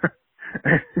here.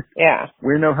 Yeah.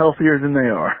 We're no healthier than they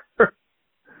are.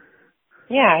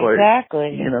 Yeah, but,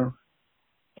 exactly. You know.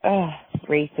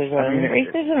 Racism. I mean,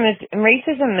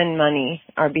 Racism and money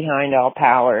are behind all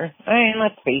power. I mean,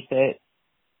 let's face it.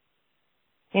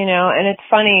 You know, and it's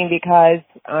funny because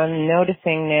I'm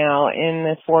noticing now in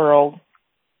this world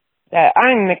that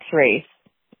I'm mixed race.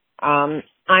 I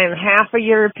am half a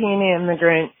European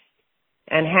immigrant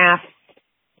and half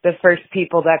the first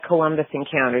people that Columbus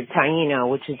encountered, Taino,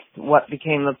 which is what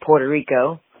became of Puerto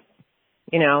Rico.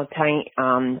 You know,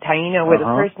 Taino were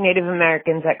the first Native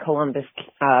Americans that Columbus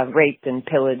raped and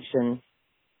pillaged and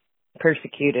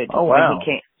persecuted. Oh, wow. When he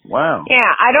came. Wow. Yeah,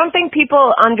 I don't think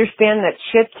people understand that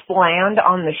ships land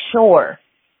on the shore.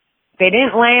 They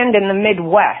didn't land in the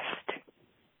Midwest.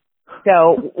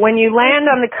 So when you land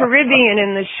on the Caribbean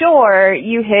and the shore,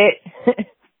 you hit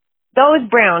those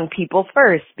brown people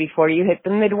first before you hit the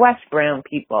Midwest brown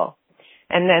people.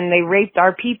 And then they raped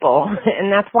our people.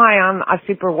 And that's why I'm a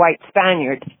super white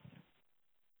Spaniard.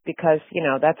 Because, you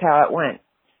know, that's how it went.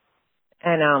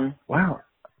 And, wow.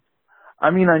 I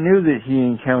mean, I knew that he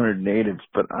encountered natives,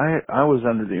 but I was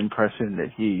under the impression that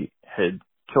he had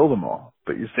killed them all.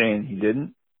 But you're saying he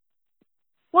didn't?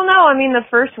 Well, no, I mean, the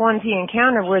first ones he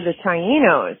encountered were the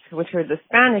Tainos, which were the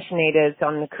Spanish natives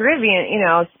on the Caribbean, you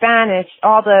know, Spanish,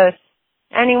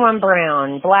 anyone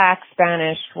brown, black,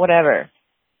 Spanish, whatever.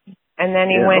 And then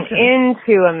he went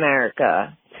into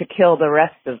America to kill the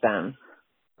rest of them,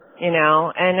 you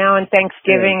know. And now in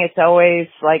Thanksgiving, it's always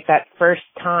like that first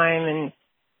time, and,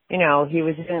 you know, he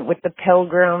was with the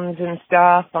Pilgrims and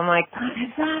stuff. I'm like, what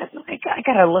is that? Like, I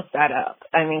gotta look that up.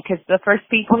 I mean, because the first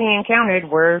people he encountered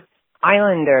were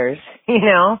islanders, you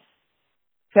know.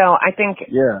 So I think,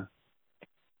 you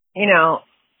know,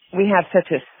 we have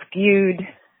such a skewed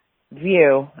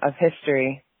view of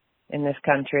history in this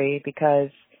country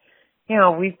because, you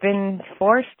know, we've been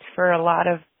forced from a lot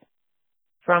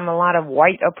of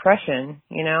white oppression,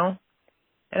 you know.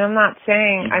 And I'm not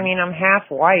saying, I mean, I'm half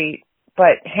white,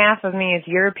 but half of me is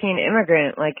European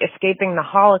immigrant, like escaping the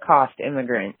Holocaust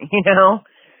immigrant, you know.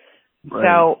 Right.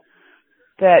 So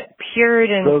that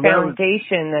Puritan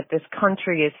foundation that this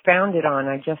country is founded on,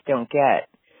 I just don't get.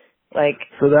 Like,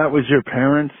 so that was your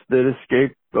parents that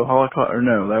escaped the Holocaust, or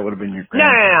no? That would have been your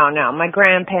grandparents. No. My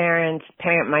grandparents,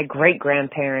 my great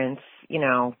grandparents, you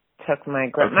know, took my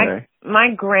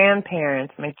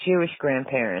grandparents, my Jewish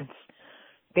grandparents.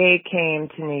 They came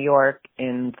to New York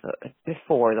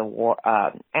before the war,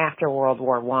 after World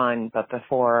War I, but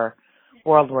before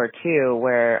World War II,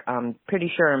 where I'm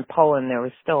pretty sure in Poland there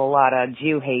was still a lot of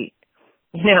Jew hate,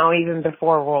 you know, even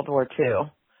before World War II.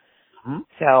 Mm-hmm.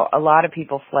 So a lot of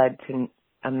people fled to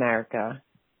America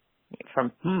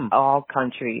from all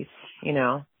countries, you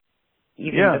know,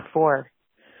 even before.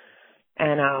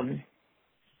 And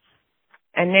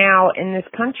now in this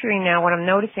country now, what I'm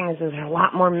noticing is there's a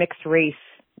lot more mixed race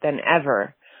than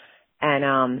ever.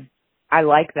 And I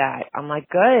like that. I'm like,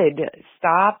 good,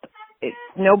 stop.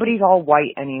 Nobody's all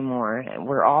white anymore.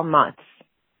 We're all mutts.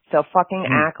 So fucking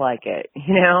act like it,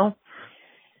 you know?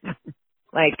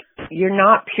 Like, you're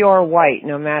not pure white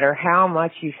no matter how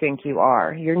much you think you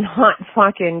are. You're not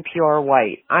fucking pure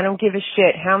white. I don't give a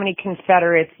shit how many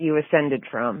Confederates you ascended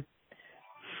from.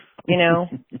 You know?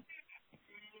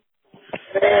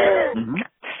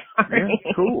 Sorry.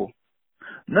 Yeah, cool.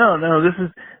 No, this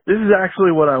is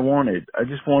actually what I wanted. I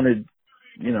just wanted,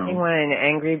 you know. You wanted an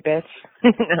angry bitch?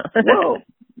 Well,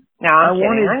 no, I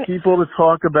wanted people to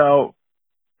talk about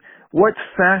what's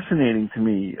fascinating to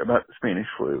me about the Spanish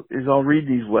flu is I'll read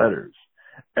these letters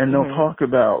and they'll talk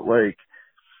about like,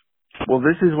 well,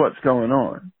 this is what's going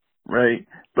on, right?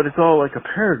 But it's all like a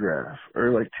paragraph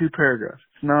or like 2 paragraphs.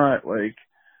 It's not like,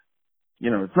 you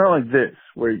know, it's not like this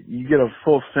where you get a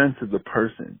full sense of the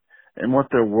person and what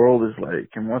their world is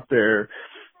like and what are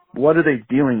they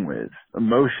dealing with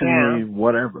emotionally,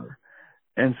 whatever.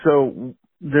 And so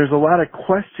there's a lot of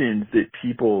questions that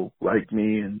people like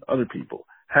me and other people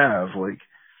have, like,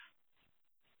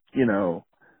 you know,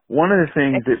 one of the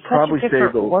things that probably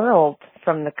saved the world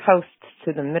from the coast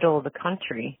to the middle of the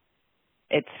country.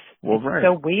 It's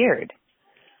so weird.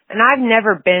 And I've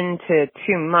never been to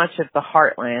too much of the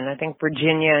heartland. I think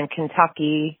Virginia and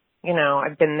Kentucky, you know,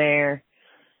 I've been there.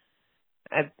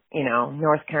 You know,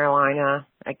 North Carolina,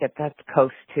 I get that's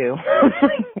coast too.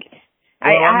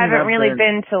 I haven't really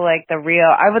been to like the real,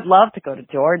 I would love to go to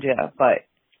Georgia, but.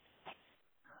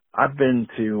 I've been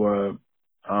to,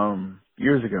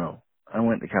 years ago, I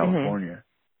went to California,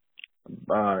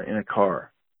 in a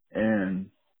car and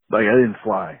like I didn't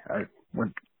fly. I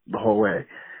went the whole way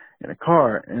in a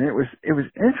car, and it was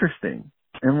interesting.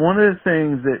 And one of the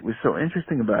things that was so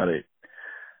interesting about it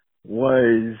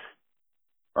was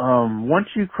once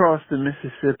you cross the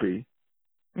Mississippi,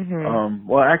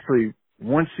 well, actually,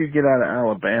 once you get out of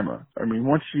Alabama, I mean,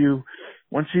 once you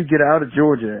get out of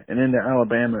Georgia and into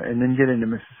Alabama and then get into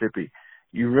Mississippi,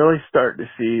 you really start to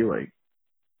see, like,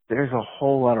 there's a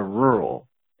whole lot of rural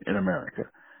in America.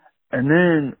 And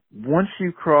then once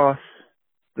you cross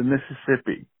the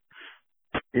Mississippi,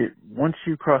 it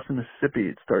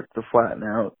starts to flatten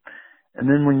out. And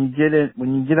then when you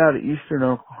get out of eastern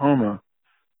Oklahoma,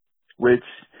 which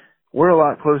we're a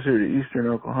lot closer to eastern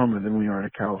Oklahoma than we are to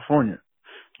California.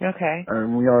 Okay.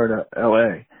 And we are to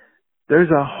LA. There's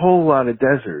a whole lot of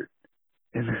desert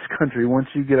in this country once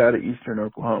you get out of eastern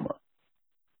Oklahoma.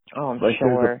 Oh, I'm like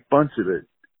sure. There's a bunch of it.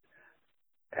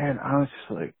 And I was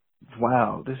just like,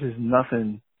 wow, this is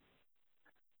nothing.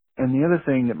 And the other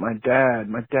thing that my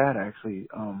dad actually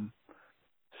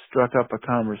struck up a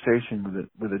conversation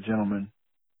with a gentleman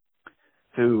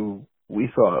who we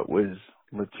thought was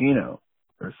Latino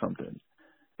or something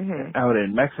out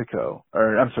in Mexico,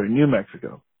 or I'm sorry, New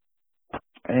Mexico.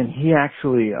 And he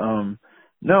actually,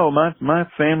 no, my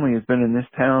family has been in this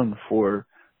town for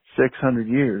 600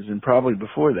 years and probably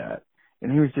before that.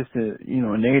 And he was just a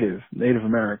Native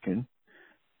American.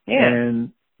 Yeah.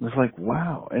 And it was like,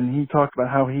 wow. And he talked about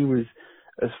how he was,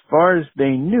 as far as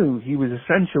they knew, he was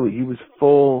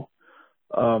full,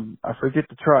 I forget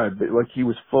the tribe, but like he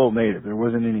was full Native. There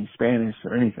wasn't any Spanish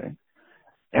or anything.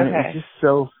 And it was just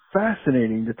so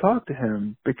fascinating to talk to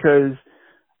him because,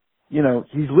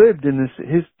 he's lived in this,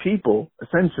 his people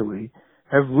essentially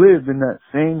have lived in that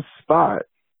same spot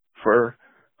for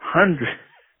hundreds.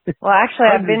 Well, actually,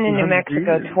 I've been in New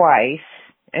Mexico twice,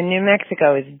 and New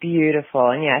Mexico is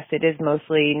beautiful. And yes, it is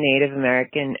mostly Native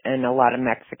American and a lot of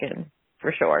Mexican,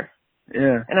 for sure.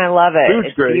 Yeah. And I love it. Food's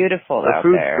it's great. beautiful out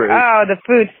food's there. Great. Oh, the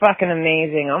food's fucking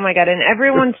amazing. Oh my God. And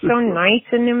everyone's so nice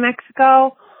in New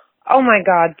Mexico. Oh my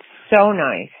God. So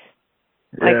nice.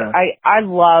 Like, yeah. I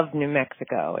love New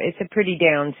Mexico. It's a pretty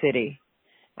down city.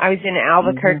 I was in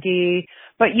Albuquerque,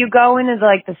 but you go into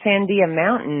like the Sandia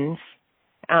Mountains.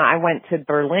 I went to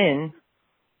Berlin,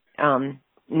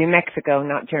 New Mexico,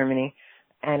 not Germany,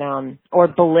 and, or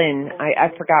Berlin. I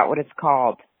forgot what it's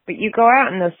called. But you go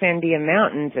out in those Sandia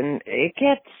Mountains and it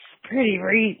gets pretty,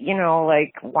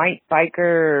 like white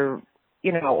biker,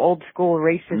 old school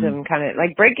racism kind of,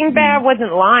 like Breaking Bad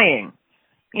wasn't lying.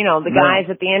 The guys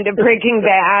at the end of Breaking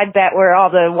Bad that were all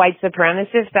the white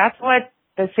supremacists, that's what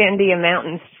the Sandia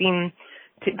Mountains seem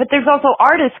to, but there's also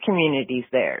artist communities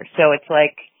there. So it's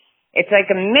like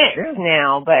a mix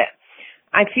now, but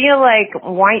I feel like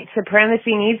white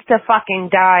supremacy needs to fucking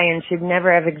die and should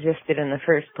never have existed in the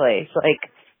first place. Like,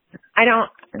 I'm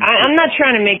not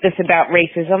trying to make this about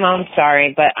racism, I'm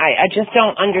sorry, but I just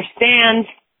don't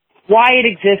understand why it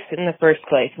exists in the first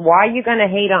place. Why are you going to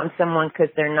hate on someone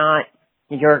because they're not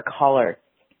your color?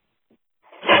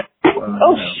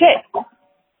 Oh, shit.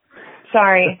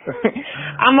 Sorry.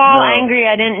 I'm all angry.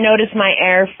 I didn't notice my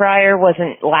air fryer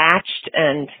wasn't latched,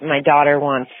 and my daughter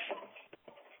wants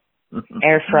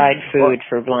air fried food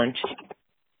for lunch.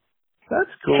 That's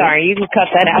cool. Sorry, you can cut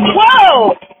that out.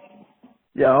 Whoa!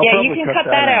 Yeah, you can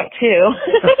cut that out too.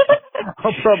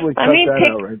 I'll probably cut that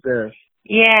out right there.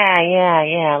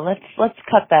 Yeah. Let's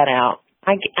cut that out.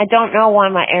 I don't know why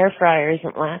my air fryer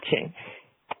isn't latching.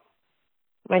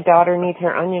 My daughter needs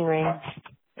her onion rings.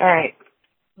 All right.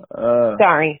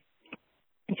 Sorry.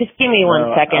 Just give me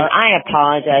 1 second. I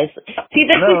apologize. See,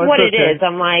 this is what it is.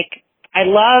 I'm like, I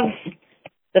love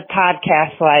the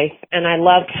podcast life, and I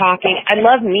love talking. I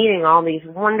love meeting all these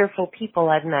wonderful people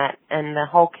I've met and the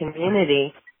whole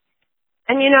community.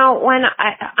 And, when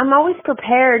I'm always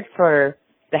prepared for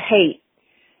the hate,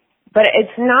 but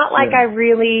it's not like I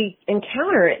really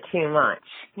encounter it too much,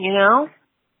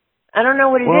 I don't know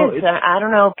what it is. I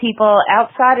don't know. People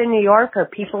outside of New York, are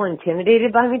people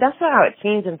intimidated by me? That's not how it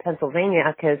seems in Pennsylvania,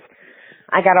 because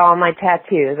I got all my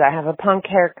tattoos. I have a punk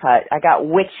haircut. I got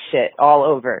witch shit all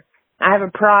over. I have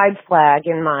a pride flag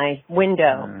in my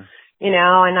window,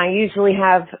 and I usually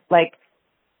have, like,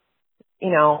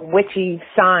 witchy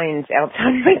signs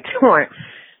outside my door.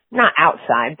 Not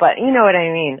outside, but you know what I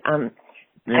mean. And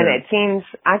it seems,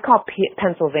 I call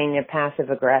Pennsylvania passive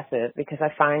aggressive, because I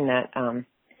find that,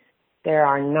 there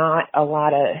are not a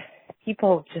lot of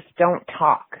people just don't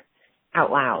talk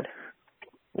out loud.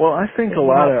 Well, I think a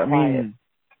lot of,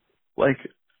 like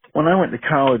when I went to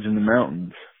college in the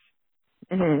mountains,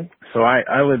 so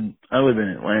I live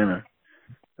in Atlanta,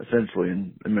 essentially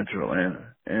in Metro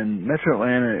Atlanta. And Metro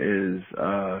Atlanta is,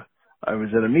 I was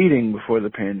at a meeting before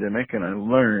the pandemic and I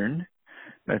learned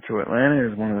Metro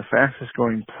Atlanta is one of the fastest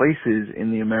growing places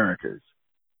in the Americas.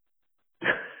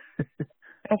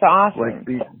 That's awesome. Like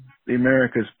the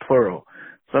Americas plural.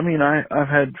 So I mean, I've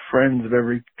had friends of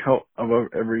every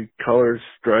color,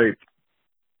 stripe,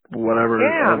 whatever,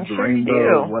 Yeah, I'm the sure you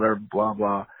rainbow, do. whatever, blah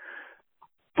blah.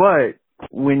 But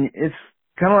when it's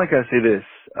kind of like I say this,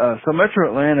 so Metro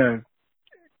Atlanta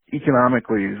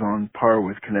economically is on par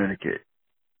with Connecticut.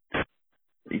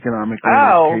 Economically and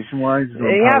Oh, education-wise, is on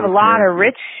you par have a with lot of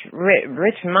Connecticut.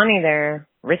 rich money there.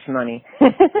 Rich money.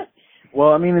 Well,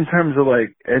 I mean, in terms of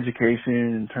like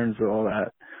education, in terms of all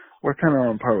that, we're kind of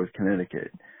on par with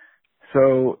Connecticut.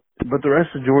 So, but the rest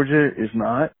of Georgia is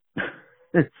not.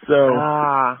 So,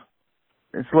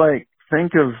 it's like,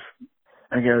 think of,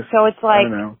 I guess, So it's I like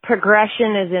don't know.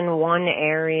 progression is in one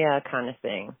area kind of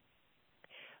thing.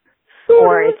 Sort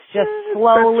Or of, it's just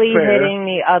slowly that's fair. hitting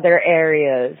the other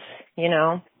areas, you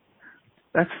know?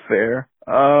 That's fair.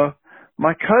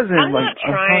 My cousin, I'm like, not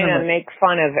I'm trying talking to make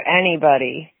fun of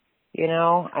anybody, you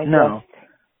know? no.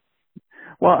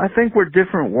 Well, I think we're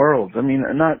different worlds. I mean,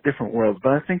 not different worlds,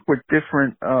 but I think we're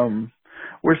different.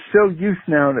 We're so used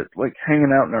now to like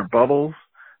hanging out in our bubbles,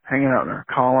 hanging out in our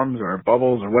columns or our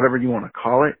bubbles or whatever you want to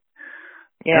call it.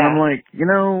 Yeah. And I'm like,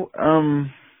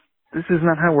 this is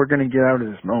not how we're going to get out of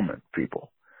this moment,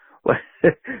 people. Like,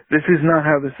 this is not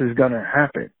how this is going to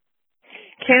happen.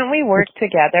 Can't we work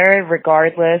together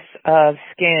regardless of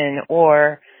skin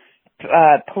or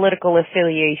political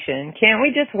affiliation? Can't we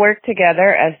just work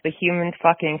together as the human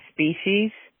fucking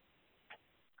species?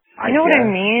 You know what I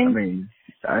mean?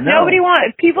 I know.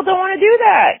 People don't want to do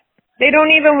that. They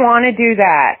don't even want to do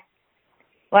that.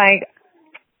 Like,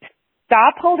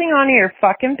 stop holding on to your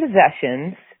fucking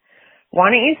possessions. Why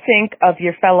don't you think of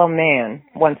your fellow man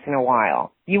once in a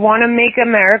while? You want to make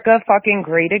America fucking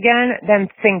great again? Then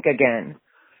think again.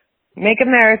 Make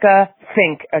America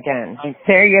think again.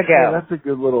 There you go. Yeah, that's a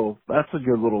good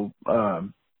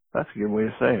way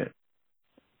to say it.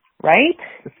 Right?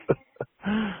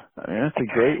 I mean, that's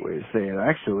a great way to say it,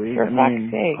 actually. For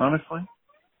fuck's sake. Honestly.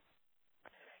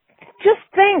 Just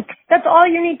think. That's all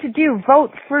you need to do.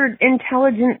 Vote for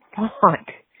intelligent thought.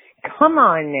 Come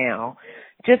on now.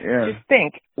 Just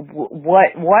think. Isn't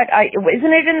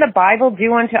it in the Bible,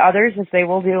 do unto others as they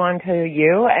will do unto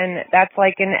you? And that's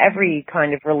like in every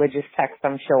kind of religious text,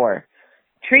 I'm sure.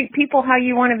 Treat people how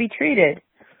you want to be treated.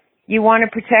 You want to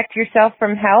protect yourself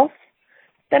from health?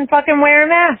 Then fucking wear a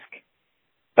mask.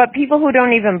 But people who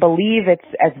don't even believe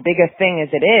it's as big a thing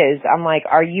as it is, I'm like,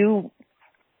 are you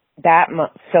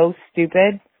so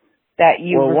stupid that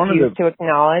you refuse to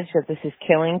acknowledge that this is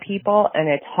killing people and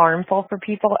it's harmful for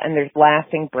people and there's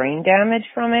lasting brain damage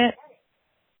from it?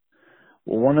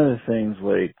 Well, one of the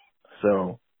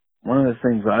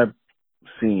things I've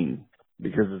seen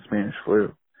because of Spanish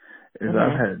flu is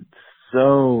I've had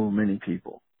so many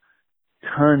people,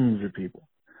 tons of people,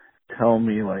 tell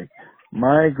me like,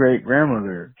 my great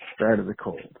grandmother died of the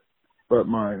cold, but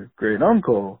my great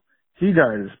uncle, he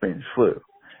died of the Spanish flu.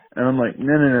 And I'm like,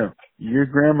 no. Your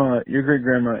great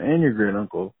grandma, and your great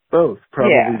uncle both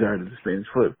probably died of the Spanish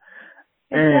flu.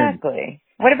 Exactly.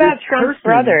 What about Trump's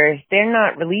brother? They're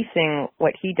not releasing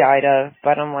what he died of,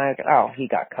 but I'm like, oh, he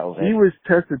got COVID. He was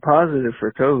tested positive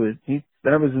for COVID.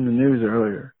 That was in the news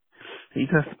earlier. He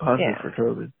tested positive for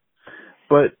COVID.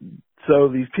 But so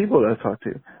these people that I talk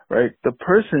to, right? The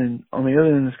person on the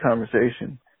other end of this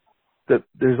conversation, that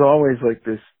there's always like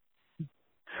this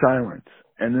silence,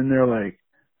 and then they're like,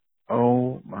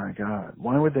 "Oh my God,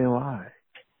 why would they lie?"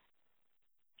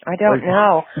 I don't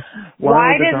know.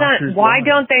 Why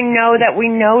don't they know that we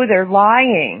know they're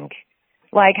lying?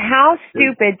 Like, how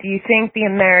stupid do you think the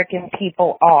American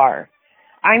people are?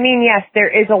 I mean, yes, there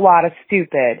is a lot of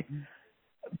stupid,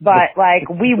 but like,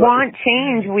 we want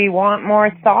change. We want more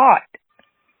thought.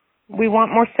 We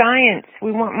want more science.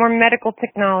 We want more medical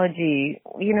technology.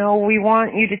 You know, we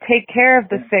want you to take care of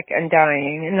the sick and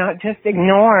dying and not just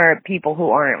ignore people who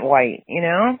aren't white, you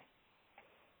know?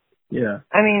 Yeah.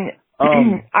 I mean,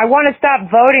 I want to stop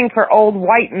voting for old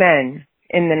white men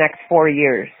in the next 4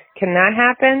 years. Can that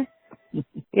happen?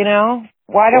 You know?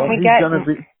 Why don't we get...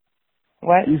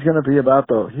 What? He's going to be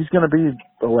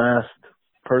the last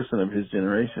person of his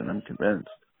generation, I'm convinced.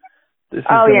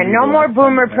 No more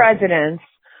boomer presidents.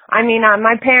 I mean,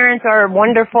 my parents are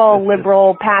wonderful,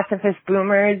 liberal, pacifist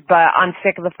boomers, but I'm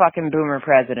sick of the fucking boomer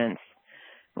presidents.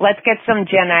 Let's get some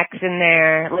Gen X in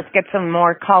there. Let's get some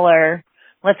more color.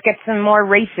 Let's get some more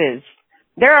races.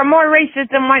 There are more races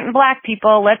than white and black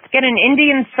people. Let's get an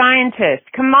Indian scientist.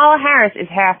 Kamala Harris is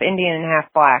half Indian and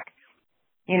half black.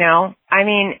 You know, I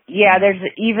mean, yeah, there's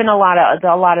even a lot of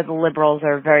the liberals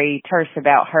are very terse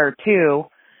about her too.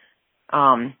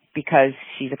 because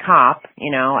she's a cop,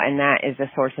 you know, and that is a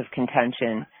source of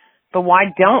contention. But why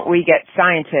don't we get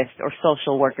scientists or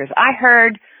social workers?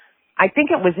 I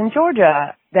think it was in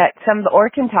Georgia or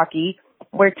Kentucky,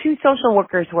 where 2 social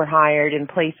workers were hired in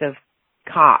place of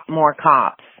more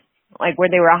cops, like where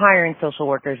they were hiring social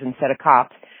workers instead of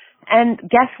cops. And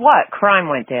guess what? Crime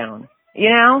went down, you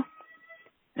know?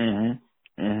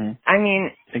 I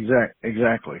mean,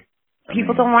 exactly.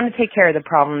 People don't want to take care of the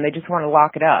problem. They just want to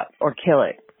lock it up or kill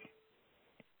it.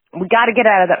 We got to get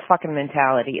out of that fucking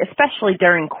mentality, especially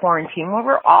during quarantine where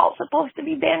we're all supposed to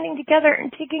be banding together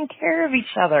and taking care of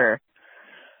each other.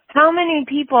 How many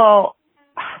people...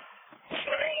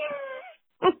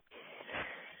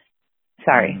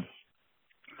 Sorry.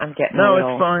 I'm getting No, real...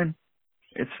 it's fine.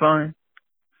 It's fine.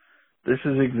 This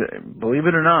is, believe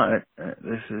it or not,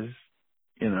 this is,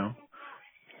 you know...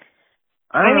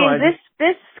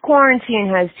 This quarantine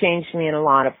has changed me in a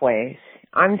lot of ways.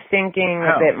 I'm thinking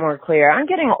a bit more clear. I'm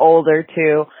getting older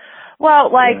too.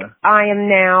 Well, I am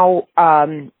now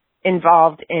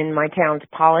involved in my town's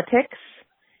politics.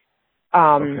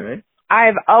 Okay.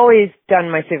 I've always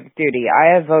done my civic duty.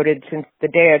 I have voted since the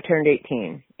day I turned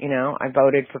 18. You know, I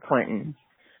voted for Clinton.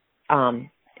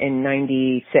 In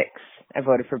 96, I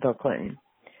voted for Bill Clinton.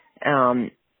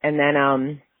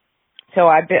 So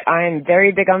I am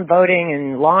very big on voting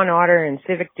and law and order and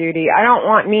civic duty. I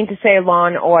don't mean to say law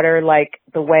and order like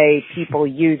the way people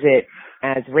use it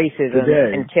as racism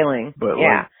today, and killing. But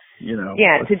yeah.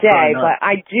 Today, but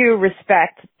I do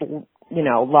respect,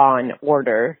 law and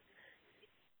order.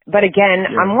 But again,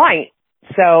 I'm white.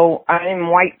 So I'm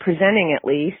white presenting at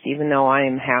least, even though I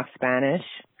am half Spanish,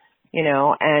 and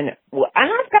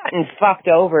I've gotten fucked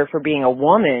over for being a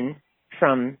woman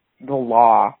from the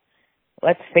law.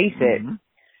 Let's face it.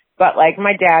 But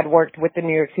my dad worked with the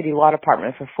New York City Law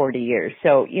Department for 40 years.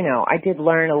 So, I did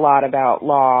learn a lot about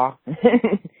law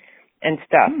and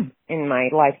stuff in my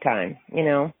lifetime,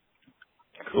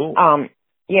 Cool. I'm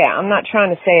not trying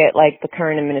to say it like the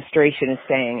current administration is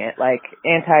saying it. Like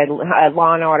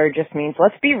law and order just means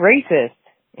let's be racist,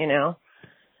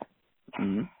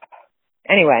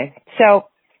 Anyway, so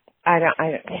I don't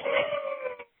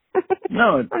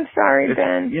No, I'm sorry,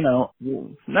 Ben.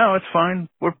 No, it's fine.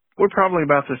 We're probably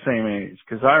about the same age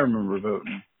because I remember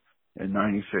voting in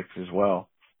 '96 as well.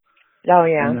 Oh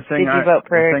yeah. Did you vote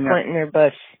for Clinton or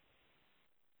Bush?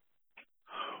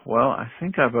 Well, I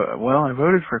think I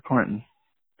voted for Clinton.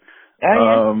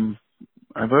 Oh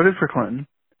yeah. I voted for Clinton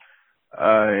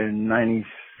in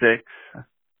 '96.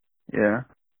 Yeah.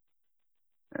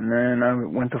 And then I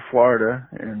went to Florida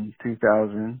in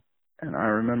 2000, and I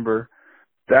remember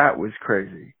that was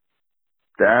crazy.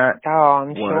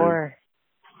 I'm sure.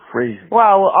 Crazy.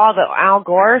 Well, all the Al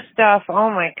Gore stuff, oh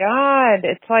my God.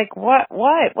 It's like,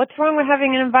 what's wrong with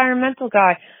having an environmental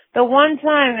guy? The one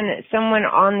time someone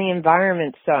on the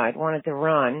environment side wanted to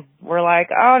run, we're like,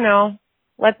 oh no,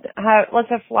 let's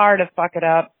have Florida fuck it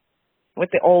up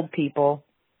with the old people.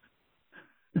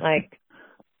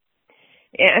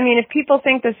 If people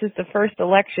think this is the first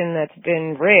election that's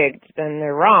been rigged, then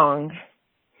they're wrong.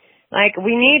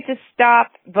 We need to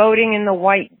stop voting in the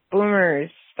white boomers.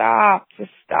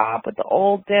 Just stop with the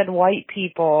old dead white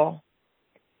people.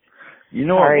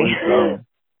 Sorry.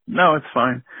 No, it's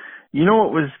fine. You know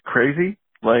what was crazy?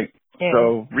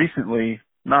 So recently,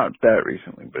 not that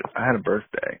recently, but I had a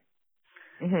birthday.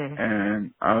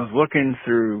 And I was looking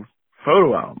through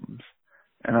photo albums,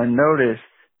 and I noticed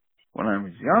when I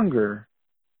was younger,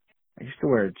 I used to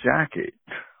wear a jacket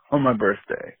on my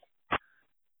birthday.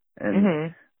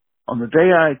 And on the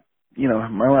day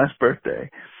my last birthday,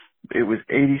 it was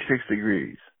 86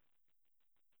 degrees.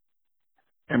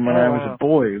 And when I was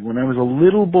a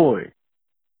little boy,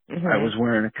 I was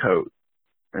wearing a coat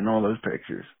in all those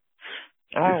pictures.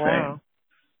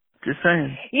 Just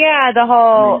saying. Yeah,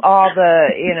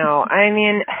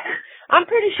 I'm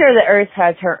pretty sure the Earth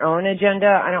has her own agenda.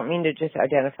 I don't mean to just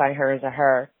identify her as a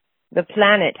her. The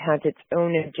planet has its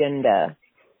own agenda.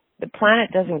 The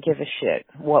planet doesn't give a shit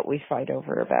what we fight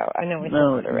over about. I know I said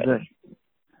that already.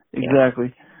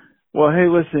 Exactly. Yeah. Well, hey,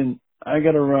 listen, I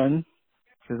gotta run.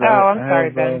 I'm sorry,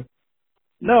 Ben.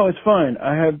 No, it's fine.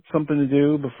 I have something to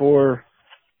do before,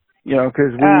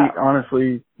 because we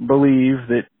honestly believe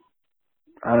that,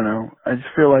 I don't know, I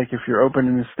just feel like if you're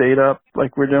opening the state up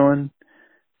like we're doing,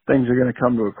 things are going to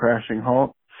come to a crashing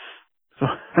halt. So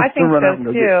I think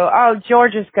so, too.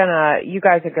 You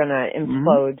guys are going to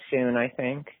implode soon, I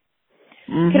think.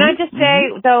 Can I just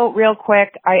say, though, real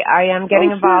quick, I am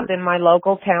getting involved in my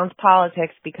local town's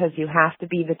politics because you have to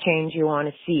be the change you want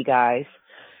to see, guys.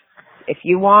 If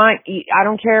you want, I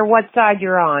don't care what side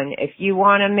you're on. If you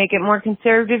want to make it more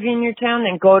conservative in your town,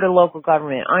 then go to local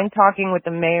government. I'm talking with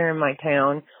the mayor in my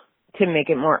town to make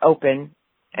it more open.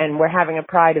 And we're having a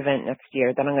pride event next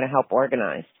year that I'm going to help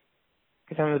organize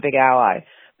because I'm a big ally.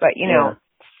 But, you know,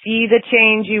 see the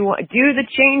change you want, do the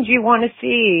change you want to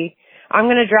see. I'm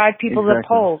going to drive people to the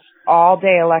polls all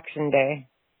day election day.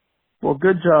 Well,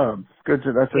 good job. Good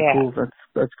job.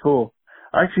 That's cool.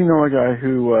 I actually know a guy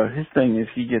who his thing is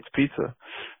he gets pizza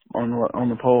on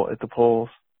the poll at the polls.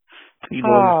 He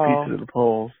delivers pizza to the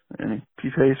polls and he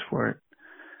pays for it.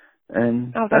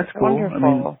 And that's cool. Wonderful. I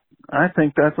mean, I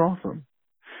think that's awesome.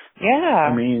 Yeah.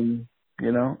 I mean,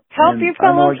 you know, help your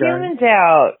fellow humans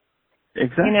out.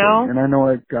 Exactly. You know? And I know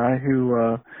a guy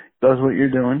who does what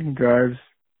you're doing. He drives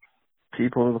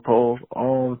people to the polls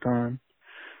all the time.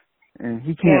 And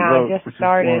he can't vote, I just which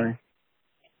started. is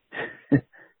why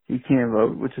he can't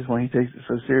vote, which is why he takes it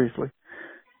so seriously.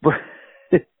 But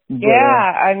I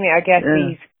mean, I guess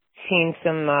he's seen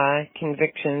some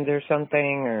convictions or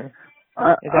something, or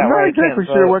I'm not exactly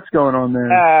sure what's going on there.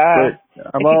 But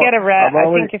if you get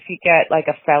I think if you get like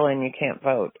a felon, you can't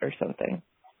vote or something.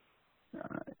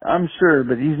 I'm sure,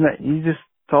 but he's not. He just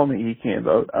told me he can't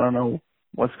vote. I don't know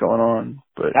what's going on,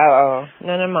 but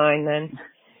none of mine then.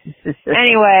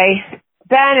 Anyway,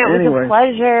 Ben, it was a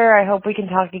pleasure. I hope we can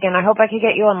talk again. I hope I could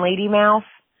get you on LadyMouth.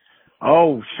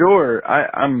 Oh, sure.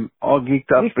 I'm all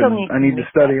geeked up, and I need to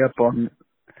study up on.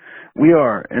 We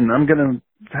are, and I'm gonna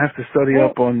have to study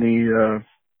up on the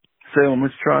Salem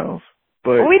witch trials.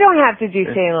 But we don't have to do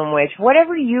Salem witch.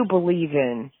 Whatever you believe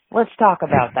in. Let's talk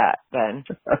about that, Ben.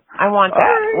 I want that.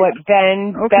 Right.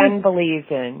 What Ben believes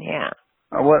in. Yeah.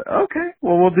 What? Okay.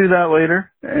 Well, we'll do that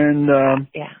later, and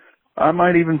I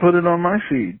might even put it on my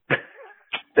feed.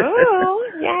 Oh,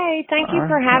 yay. Thank you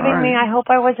for having me. I hope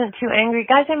I wasn't too angry.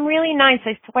 Guys, I'm really nice,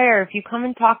 I swear. If you come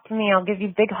and talk to me, I'll give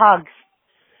you big hugs.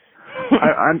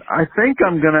 I think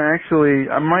I'm going to actually,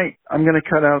 I'm going to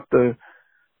cut out the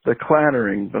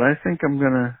clattering, but I think I'm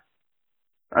going to,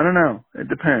 I don't know. It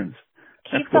depends.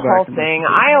 Keep the whole thing.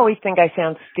 I always think I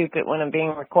sound stupid when I'm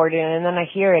being recorded, and then I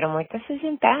hear it. I'm like, this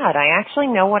isn't bad. I actually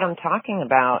know what I'm talking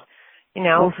about. You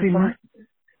know? Well, see,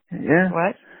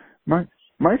 What?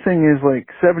 My thing is, like,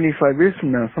 75 years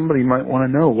from now, somebody might want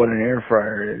to know what an air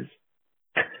fryer is.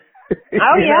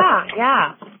 Oh,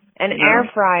 yeah. An air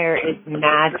fryer is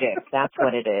magic. That's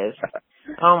what it is.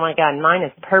 Oh, my God. Mine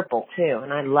is purple, too,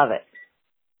 and I love it.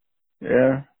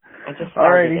 Yeah. I just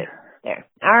started it there.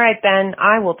 All right, Ben.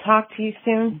 I will talk to you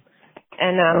soon.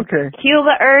 And heal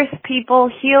the earth, people.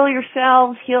 Heal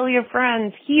yourselves. Heal your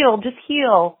friends. Heal. Just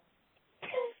heal.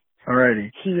 All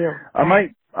righty. Heal.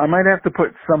 I might have to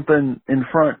put something in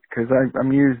front because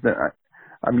I'm used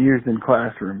in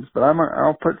classrooms, but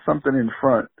I'll put something in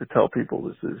front to tell people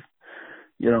this is,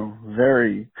 you know,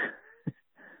 very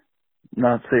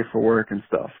not safe for work and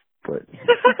stuff. But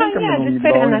I think I'm gonna just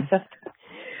put NSFW.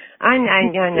 I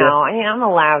know. I'm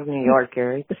a loud New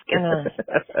Yorker. It's gonna.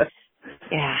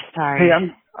 Yeah, sorry. Hey,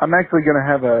 I'm actually gonna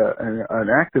have a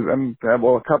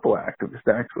couple of activists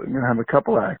actually. I'm gonna have a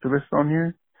couple of activists on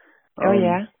here. Oh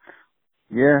yeah.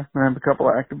 Yeah, I have a couple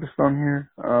of activists on here.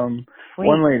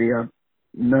 One lady I've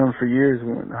known for years,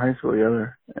 we went to high school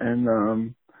together, and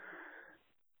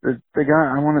the guy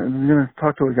I'm gonna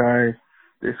talk to a guy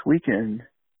this weekend,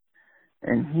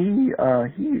 and he's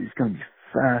gonna be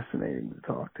fascinating to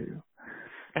talk to.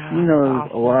 He knows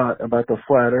a lot about the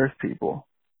flat Earth people.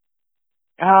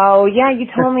 Oh yeah, you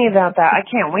told me about that. I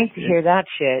can't wait to hear that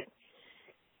shit.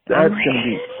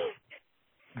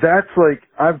 That's like,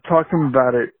 I've talked to him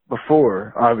about it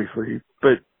before, obviously,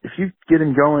 but if you get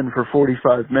him going for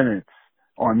 45 minutes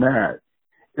on that,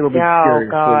 it'll be scary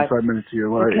 45 minutes of your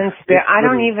life. I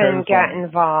don't even get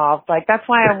involved. Like, that's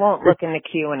why I won't look into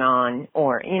QAnon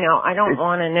or, you know, I don't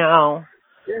want to know.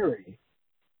 Scary.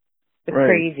 It's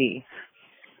crazy.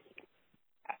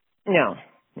 No.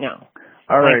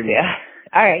 All right.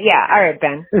 All right,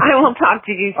 Ben. I will talk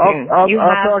to you soon. I'll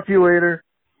talk to you later.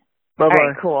 Bye-bye. All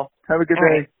right, cool. Have a good day.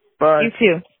 Right. Bye. You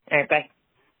too. All right, bye.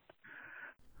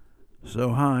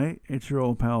 So, hi, it's your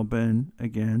old pal Ben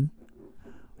again.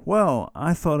 Well,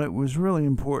 I thought it was really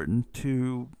important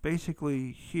to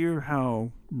basically hear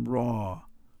how raw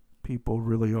people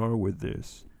really are with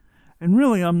this. And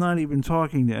really, I'm not even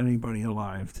talking to anybody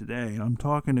alive today. I'm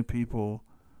talking to people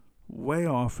way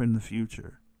off in the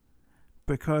future.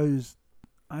 Because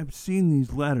I've seen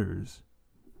these letters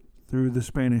through the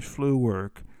Spanish flu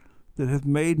work that have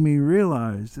made me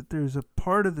realize that there's a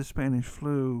part of the Spanish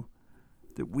flu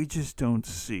that we just don't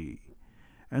see.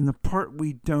 And the part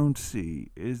we don't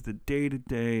see is the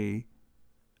day-to-day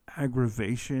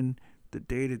aggravation, the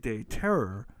day-to-day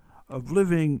terror of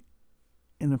living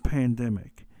in a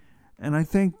pandemic. And I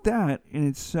think that in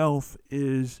itself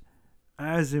is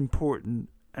as important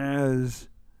as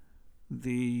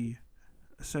the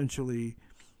essentially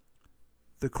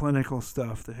the clinical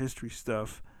stuff, the history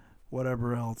stuff,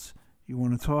 whatever else you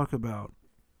want to talk about.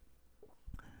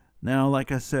 Now,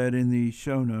 like I said in the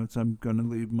show notes, I'm going to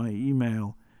leave my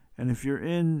email. And if you're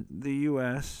in the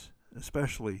U.S.,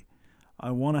 especially,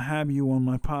 I want to have you on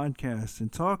my podcast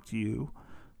and talk to you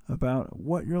about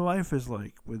what your life is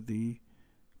like with the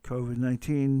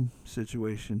COVID-19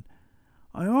 situation.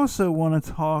 I also want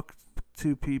to talk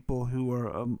to people who are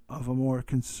of a more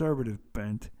conservative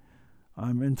bent.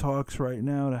 I'm in talks right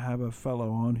now to have a fellow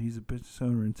on. He's a business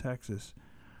owner in Texas.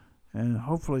 And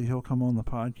hopefully he'll come on the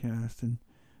podcast, and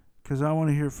because I want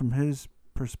to hear from his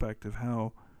perspective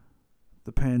how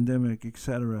the pandemic,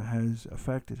 etc., has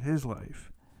affected his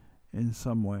life in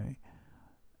some way.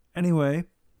 Anyway,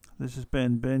 this has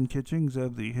been Ben Kitchings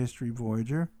of the History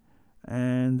Voyager,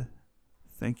 and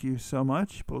thank you so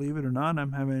much. Believe it or not,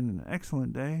 I'm having an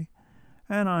excellent day,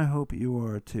 and I hope you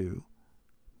are too.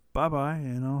 Bye-bye,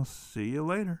 and I'll see you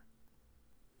later.